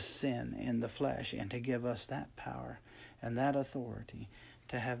the sin in the flesh, and to give us that power and that authority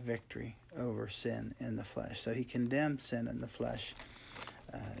to have victory over sin in the flesh. So he condemned sin in the flesh,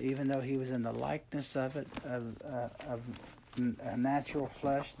 even though he was in the likeness of it, of a natural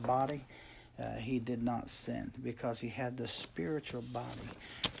flesh body. He did not sin, because he had the spiritual body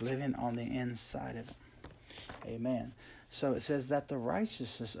living on the inside of him. Amen. So it says that the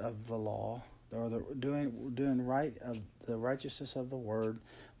righteousness of the law, or the doing right of the righteousness of the Word,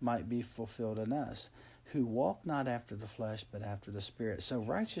 might be fulfilled in us, who walk not after the flesh, but after the Spirit. So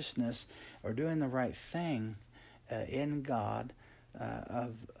righteousness, or doing the right thing in God,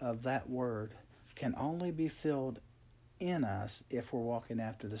 of that Word, can only be filled in us if we're walking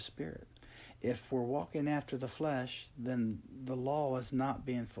after the Spirit. If we're walking after the flesh, then the law is not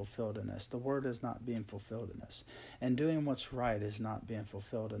being fulfilled in us. The Word is not being fulfilled in us. And doing what's right is not being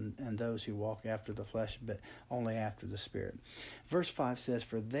fulfilled in those who walk after the flesh, but only after the Spirit. Verse 5 says,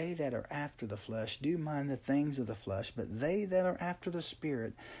 for they that are after the flesh do mind the things of the flesh, but they that are after the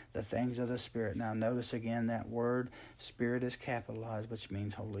Spirit, the things of the Spirit. Now notice again that word Spirit is capitalized, which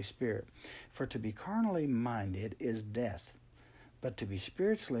means Holy Spirit. For to be carnally minded is death, but to be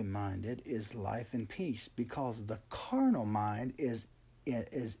spiritually minded is life and peace, because the carnal mind is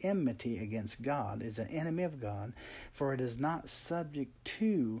enmity against God, is an enemy of God, for it is not subject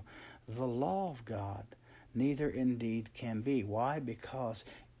to the law of God, neither indeed can be. Why? Because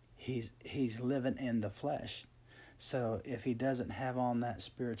he's living in the flesh. So if he doesn't have on that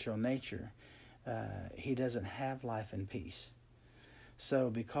spiritual nature, he doesn't have life and peace.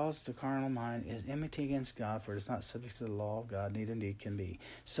 So, because the carnal mind is enmity against God, for it is not subject to the law of God, neither indeed can be.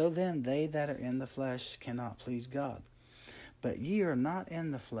 So then, they that are in the flesh cannot please God. But ye are not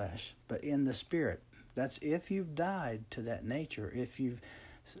in the flesh, but in the Spirit. That's if you've died to that nature, if you've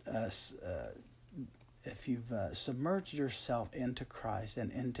submerged yourself into Christ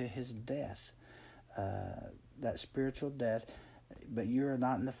and into his death, that spiritual death. But you are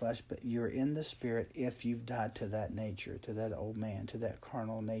not in the flesh, but you're in the spirit if you've died to that nature, to that old man, to that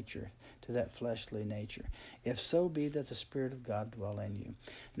carnal nature, to that fleshly nature. If so be that the Spirit of God dwell in you.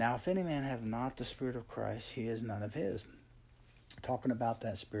 Now, if any man have not the Spirit of Christ, he is none of his. Talking about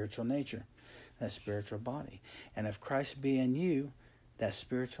that spiritual nature, that spiritual body. And if Christ be in you, that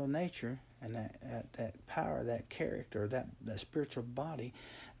spiritual nature and that power, that character, that spiritual body,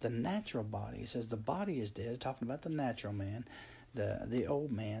 the natural body, it says the body is dead, talking about the natural man, the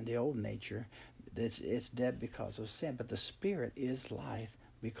old man, the old nature, it's dead because of sin. But the spirit is life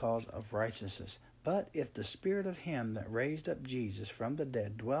because of righteousness. But if the Spirit of him that raised up Jesus from the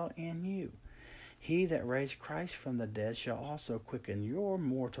dead dwell in you, he that raised Christ from the dead shall also quicken your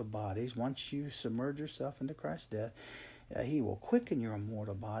mortal bodies. Once you submerge yourself into Christ's death, he will quicken your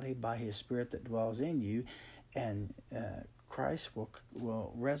mortal body by his Spirit that dwells in you, and Christ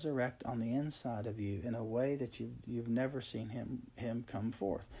will resurrect on the inside of you in a way that you've never seen him come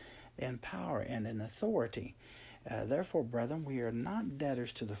forth, in power and in authority. Therefore, brethren, we are not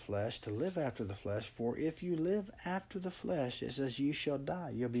debtors to the flesh to live after the flesh. For if you live after the flesh, it says you shall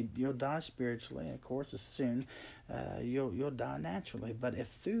die. You'll die spiritually. Of course, as soon you'll die naturally. But if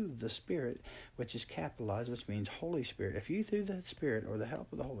through the Spirit, which is capitalized, which means Holy Spirit, if you through the Spirit or the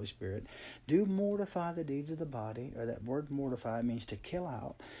help of the Holy Spirit do mortify the deeds of the body, or that word mortify means to kill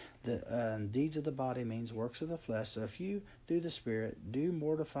out. The deeds of the body means works of the flesh. So if you, through the Spirit, do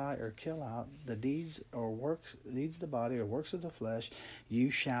mortify or kill out the deeds of the body or works of the flesh,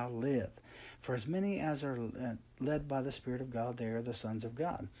 you shall live. For as many as are led by the Spirit of God, they are the sons of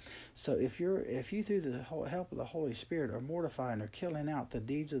God. So if you through the help of the Holy Spirit are mortifying or killing out the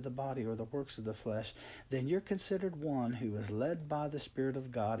deeds of the body or the works of the flesh, then you're considered one who is led by the Spirit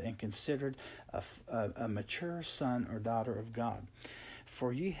of God and considered a mature son or daughter of God.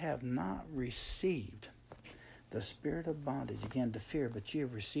 For ye have not received the spirit of bondage, again to fear, but ye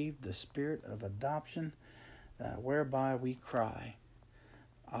have received the Spirit of adoption, whereby we cry,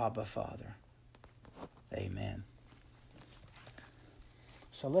 Abba, Father. Amen.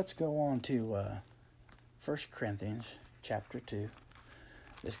 So let's go on to 1 Corinthians chapter 2.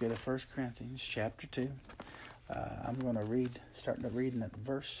 Let's go to 1 Corinthians chapter 2. I'm going to read, starting to reading at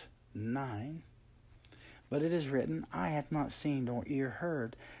verse 9. But it is written, eye hath not seen nor ear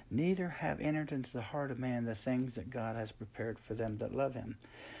heard, neither have entered into the heart of man the things that God has prepared for them that love him.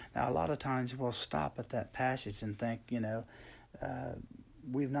 Now, a lot of times we'll stop at that passage and think,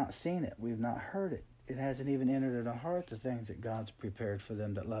 we've not seen it, we've not heard it. It hasn't even entered in our heart the things that God's prepared for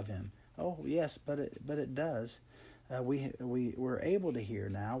them that love him. Oh, yes, but it does. We're able to hear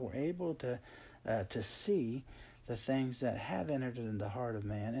now. We're able to see the things that have entered into the heart of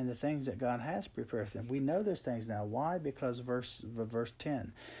man and the things that God has prepared for them. We know those things now. Why? Because verse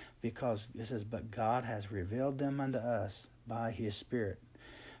 10. Because it says, but God has revealed them unto us by his Spirit.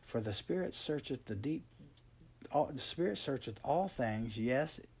 For the Spirit searcheth the Spirit searcheth all things,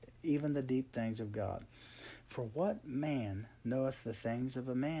 yes, even the deep things of God. For what man knoweth the things of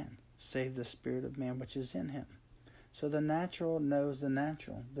a man, save the spirit of man which is in him? So the natural knows the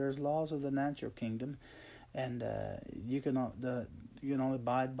natural. There's laws of the natural kingdom, and you can only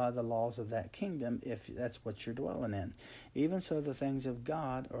abide by the laws of that kingdom if that's what you're dwelling in. Even so, the things of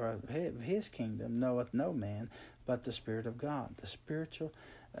God or of his kingdom knoweth no man but the Spirit of God. The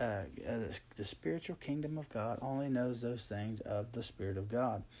spiritual kingdom of God only knows those things of the Spirit of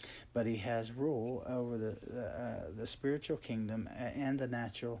God, but he has rule over the spiritual kingdom and the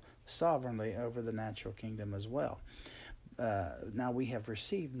natural, sovereignly over the natural kingdom as well. Now we have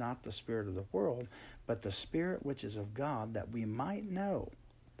received not the spirit of the world, but the Spirit which is of God, that we might know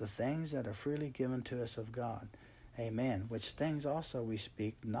the things that are freely given to us of God. Amen. Which things also we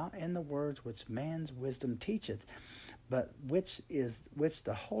speak, not in the words which man's wisdom teacheth, but which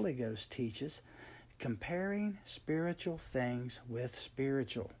the Holy Ghost teaches, comparing spiritual things with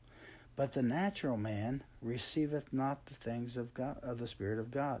spiritual. But the natural man receiveth not the things of God, of the Spirit of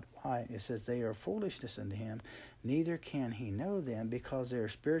God. Why? It says they are foolishness unto him, neither can he know them, because they are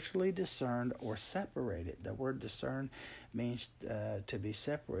spiritually discerned or separated. The word discern means to be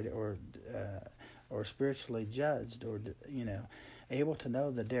separated or spiritually judged, or able to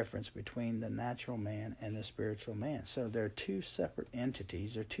know the difference between the natural man and the spiritual man. So they're two separate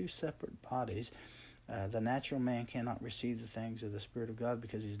entities. They're two separate bodies. The natural man cannot receive the things of the Spirit of God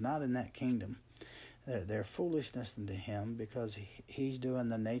because he's not in that kingdom. They're foolishness unto him because he's doing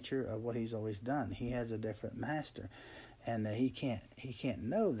the nature of what he's always done. He has a different master, and he can't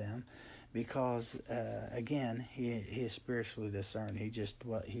know them because again he is spiritually discerned.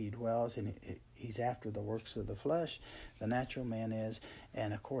 He dwells and He's after the works of the flesh, the natural man is,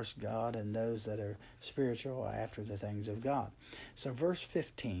 and of course God and those that are spiritual are after the things of God. So verse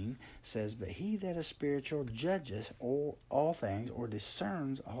 15 says, but he that is spiritual judges all things, or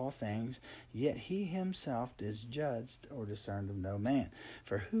discerns all things, yet he himself is judged or discerned of no man.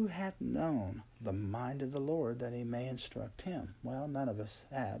 For who hath known the mind of the Lord that he may instruct him? Well, none of us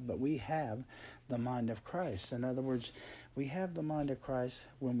have, but we have the mind of Christ. In other words, we have the mind of Christ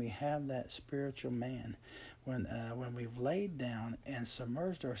when we have that spiritual man, when we've laid down and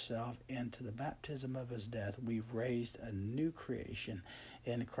submerged ourselves into the baptism of his death. We've raised a new creation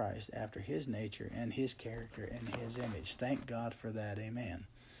in Christ after his nature and his character and his image. Thank God for that. Amen.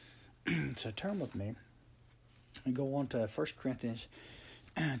 So turn with me and go on to 1 Corinthians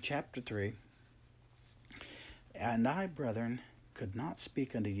chapter 3. And I, brethren, could not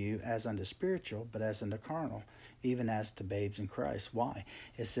speak unto you as unto spiritual, but as unto carnal, even as to babes in Christ. Why?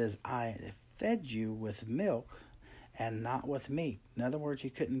 It says, I fed you with milk and not with meat. In other words, you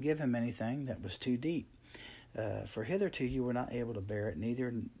couldn't give him anything that was too deep. For hitherto you were not able to bear it,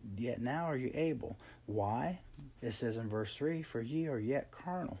 neither yet now are you able. Why? It says in verse 3, for ye are yet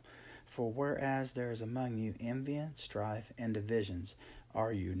carnal. For whereas there is among you envy, strife, and divisions,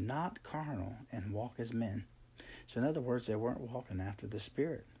 are you not carnal and walk as men? So in other words, they weren't walking after the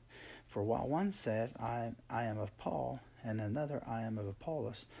Spirit. For while one saith, I am of Paul, and another, I am of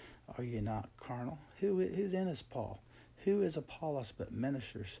Apollos, are ye not carnal? Who then is Paul? Who is Apollos but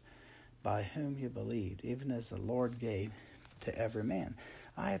ministers by whom you believed, even as the Lord gave to every man?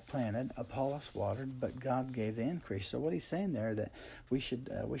 I have planted, Apollos watered, but God gave the increase. So what he's saying there, that we should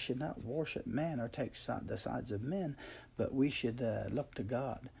not worship man or take the sides of men, but we should look to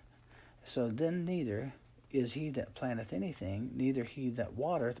God. So then neither is he that planteth anything, neither he that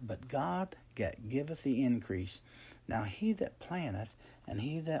watereth, but God giveth the increase. Now he that planteth and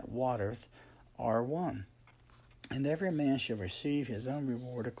he that watereth are one, and every man shall receive his own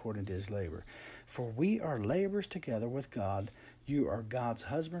reward according to his labor. For we are laborers together with God. You are God's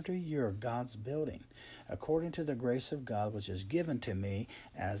husbandry, you are God's building. According to the grace of God which is given to me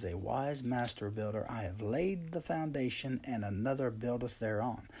as a wise master builder, I have laid the foundation, and another buildeth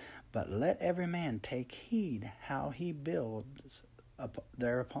thereon. But let every man take heed how he builds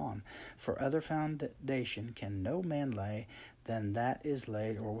thereupon. For other foundation can no man lay than that is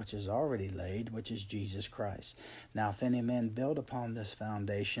laid, or which is already laid, which is Jesus Christ. Now if any man build upon this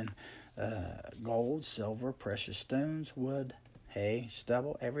foundation gold, silver, precious stones, wood, hay,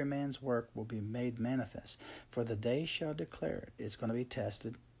 stubble, every man's work will be made manifest. For the day shall declare it. It's going to be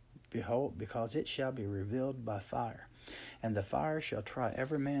tested. Behold, because it shall be revealed by fire. And the fire shall try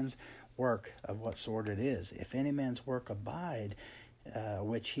every man's work of what sort it is. If any man's work abide,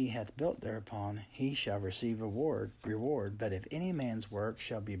 which he hath built thereupon, he shall receive reward. But if any man's work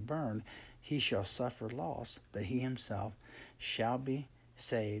shall be burned, he shall suffer loss, but he himself shall be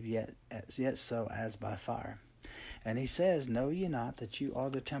saved, yet so as by fire. And he says, know ye not that you are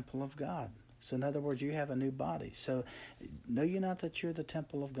the temple of God? So in other words, you have a new body. So know ye not that you're the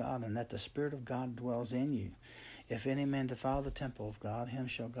temple of God, and that the Spirit of God dwells in you? If any man defile the temple of God, him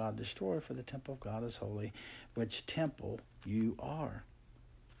shall God destroy, for the temple of God is holy, which temple you are.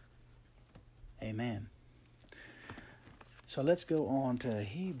 Amen. So let's go on to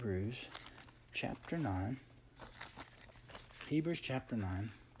Hebrews chapter 9. Hebrews chapter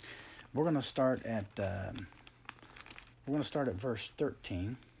 9. We're going to start at verse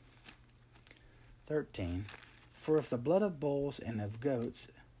 13. 13. For if the blood of bulls and of goats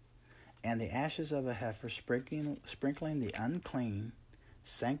and the ashes of a heifer sprinkling the unclean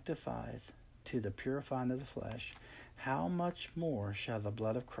sanctifieth to the purifying of the flesh, how much more shall the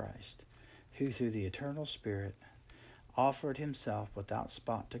blood of Christ, who through the eternal Spirit offered himself without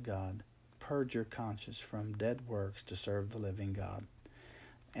spot to God, purge your conscience from dead works to serve the living God?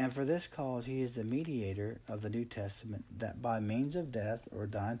 And for this cause he is the mediator of the New Testament, that by means of death, or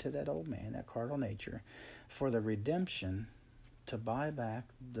dying to that old man, that carnal nature, for the redemption, to buy back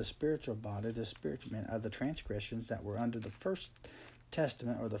the spiritual body, the spiritual man, of the transgressions that were under the first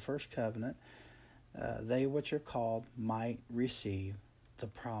testament, or the first covenant, they which are called might receive the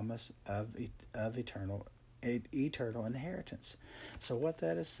promise of eternal inheritance. So what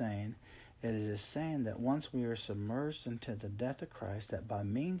that is saying, it is saying that once we are submerged into the death of Christ, that by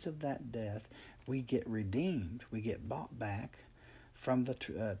means of that death, we get redeemed, we get bought back from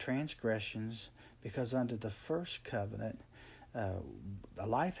the transgressions, because under the first covenant, a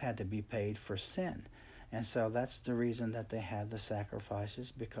life had to be paid for sin. And so that's the reason that they had the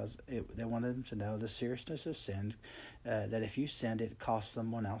sacrifices, because they wanted them to know the seriousness of sin, that if you sinned, it cost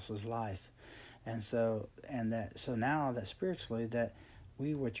someone else's life. And so now that spiritually, that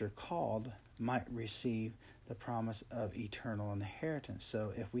we which are called might receive the promise of eternal inheritance.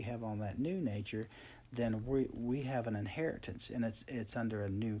 So if we have on that new nature, then we have an inheritance, and it's under a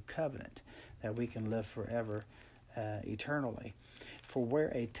new covenant that we can live forever, eternally. For where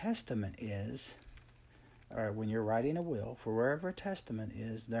a testament is, or when you're writing a will, for wherever a testament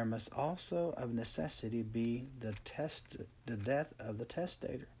is, there must also of necessity be the death of the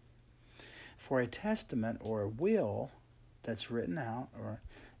testator. For a testament or a will that's written out or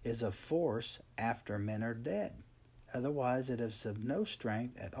is of force after men are dead. Otherwise it is of no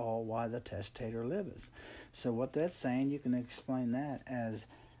strength at all while the testator liveth. So what that's saying, you can explain that as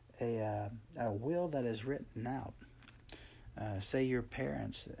a will that is written out. Say your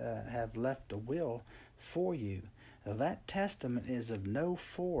parents have left a will for you. Now, that testament is of no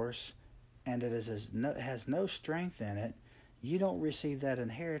force, and it has no strength in it. You don't receive that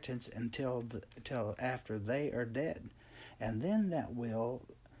inheritance until after they are dead, and then that will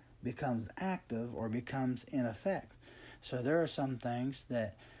becomes active or becomes in effect. So there are some things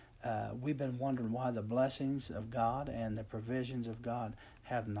that we've been wondering why the blessings of God and the provisions of God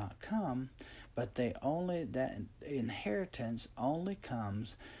have not come, but that inheritance only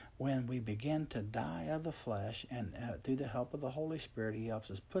comes when we begin to die of the flesh, and through the help of the Holy Spirit, He helps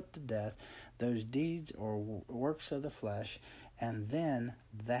us put to death those deeds or works of the flesh, and then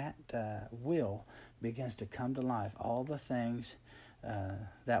that will begins to come to life. All the things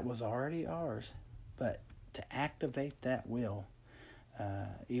that was already ours, but to activate that will,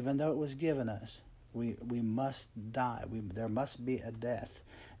 even though it was given us, we must die. There must be a death.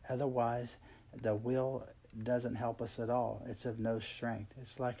 Otherwise, the will doesn't help us at all. It's of no strength.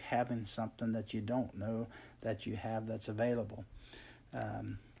 It's like having something that you don't know that you have that's available.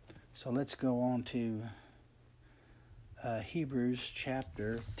 So let's go on to Hebrews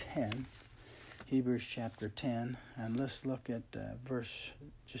chapter 10. Hebrews chapter 10, and let's look at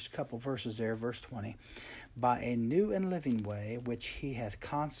just a couple verses there, verse 20. By a new and living way, which He hath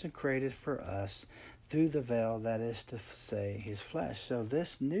consecrated for us through the veil, that is to say, His flesh. So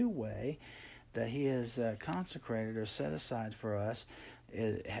this new way that He has consecrated or set aside for us,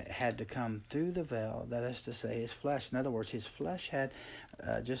 it had to come through the veil, that is to say, His flesh. In other words, His flesh had,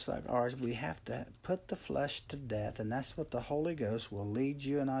 just like ours, we have to put the flesh to death, and that's what the Holy Ghost will lead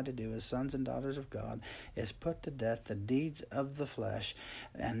you and I to do as sons and daughters of God, is put to death the deeds of the flesh,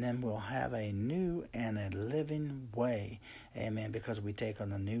 and then we'll have a new and a living way. Amen, because we take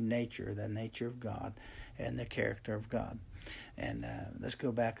on a new nature, the nature of God and the character of God. And let's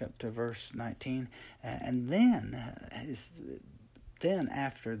go back up to verse 19. And then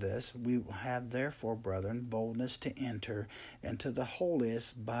after this, we will have, therefore, brethren, boldness to enter into the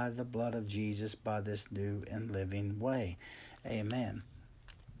holiest by the blood of Jesus, by this new and living way. Amen.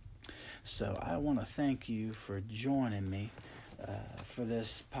 So I want to thank you for joining me for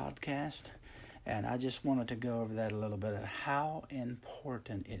this podcast. And I just wanted to go over that a little bit of how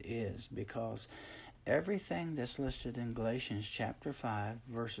important it is, because everything that's listed in Galatians chapter 5,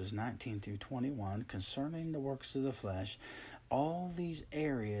 verses 19 through 21, concerning the works of the flesh, all these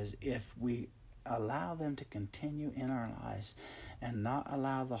areas, if we allow them to continue in our lives and not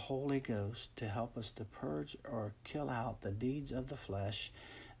allow the Holy Ghost to help us to purge or kill out the deeds of the flesh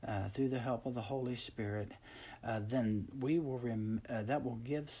through the help of the Holy Spirit, then we will that will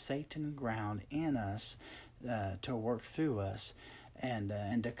give Satan ground in us to work through us.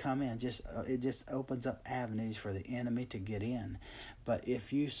 And to come in, it just opens up avenues for the enemy to get in. But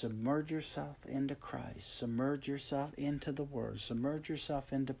if you submerge yourself into Christ, submerge yourself into the Word, submerge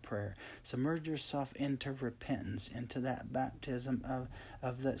yourself into prayer, submerge yourself into repentance, into that baptism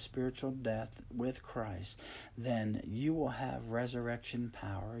of that spiritual death with Christ, then you will have resurrection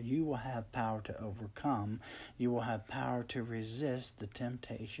power. You will have power to overcome. You will have power to resist the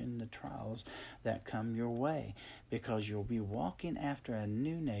temptation, the trials that come your way, because you'll be walking after a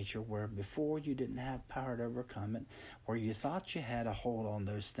new nature where before you didn't have power to overcome it, where you thought you had a hold on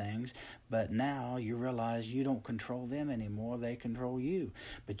those things, but now you realize you don't control them anymore, they control you.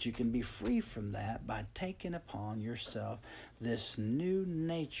 But you can be free from that by taking upon yourself this new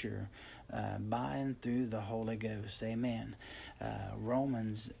nature by and through the Holy Ghost. Amen.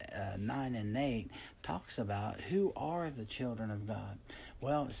 Romans 9 and 8 talks about who are the children of God.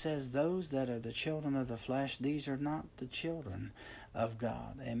 Well, it says those that are the children of the flesh, these are not the children of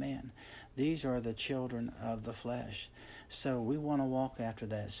God. Amen. These are the children of the flesh. So we want to walk after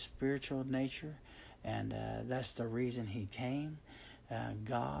that spiritual nature, and that's the reason He came.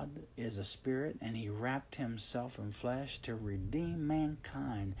 God is a spirit, and He wrapped Himself in flesh to redeem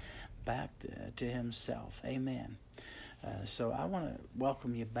mankind back to Himself. Amen. So I want to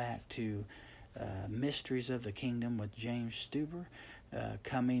welcome you back to Mysteries of the Kingdom with James Stuber.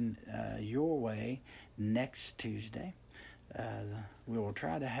 coming your way next Tuesday. We will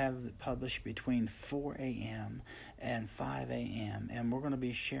try to have it published between 4 a.m. and 5 a.m. And we're going to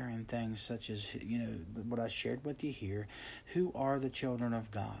be sharing things such as, what I shared with you here. Who are the children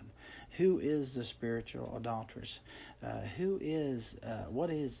of God? Who is the spiritual adulteress? Who is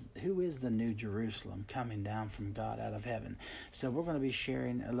the New Jerusalem coming down from God out of heaven? So we're going to be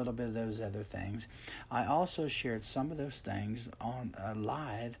sharing a little bit of those other things. I also shared some of those things on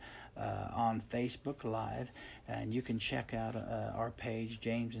live on Facebook Live, and you can check out our page,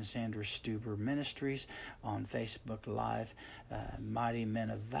 James and Sandra Stuber Ministries, on Facebook Live. Mighty Men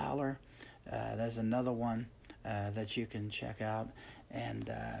of Valor, there's another one that you can check out,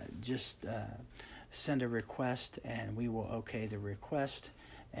 and just send a request, and we will okay the request,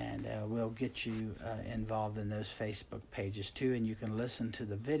 and we'll get you involved in those Facebook pages too, and you can listen to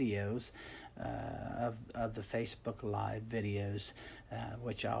the videos of the Facebook Live videos,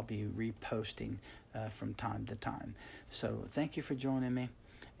 which I'll be reposting from time to time. So thank you for joining me,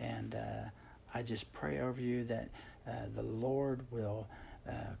 and I just pray over you that the Lord will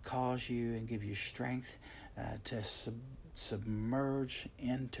cause you and give you strength to submerge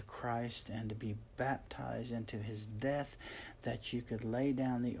into Christ and to be baptized into his death, that you could lay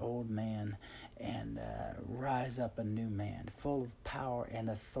down the old man and rise up a new man full of power and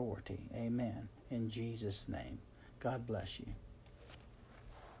authority. Amen. In Jesus' name. God bless you.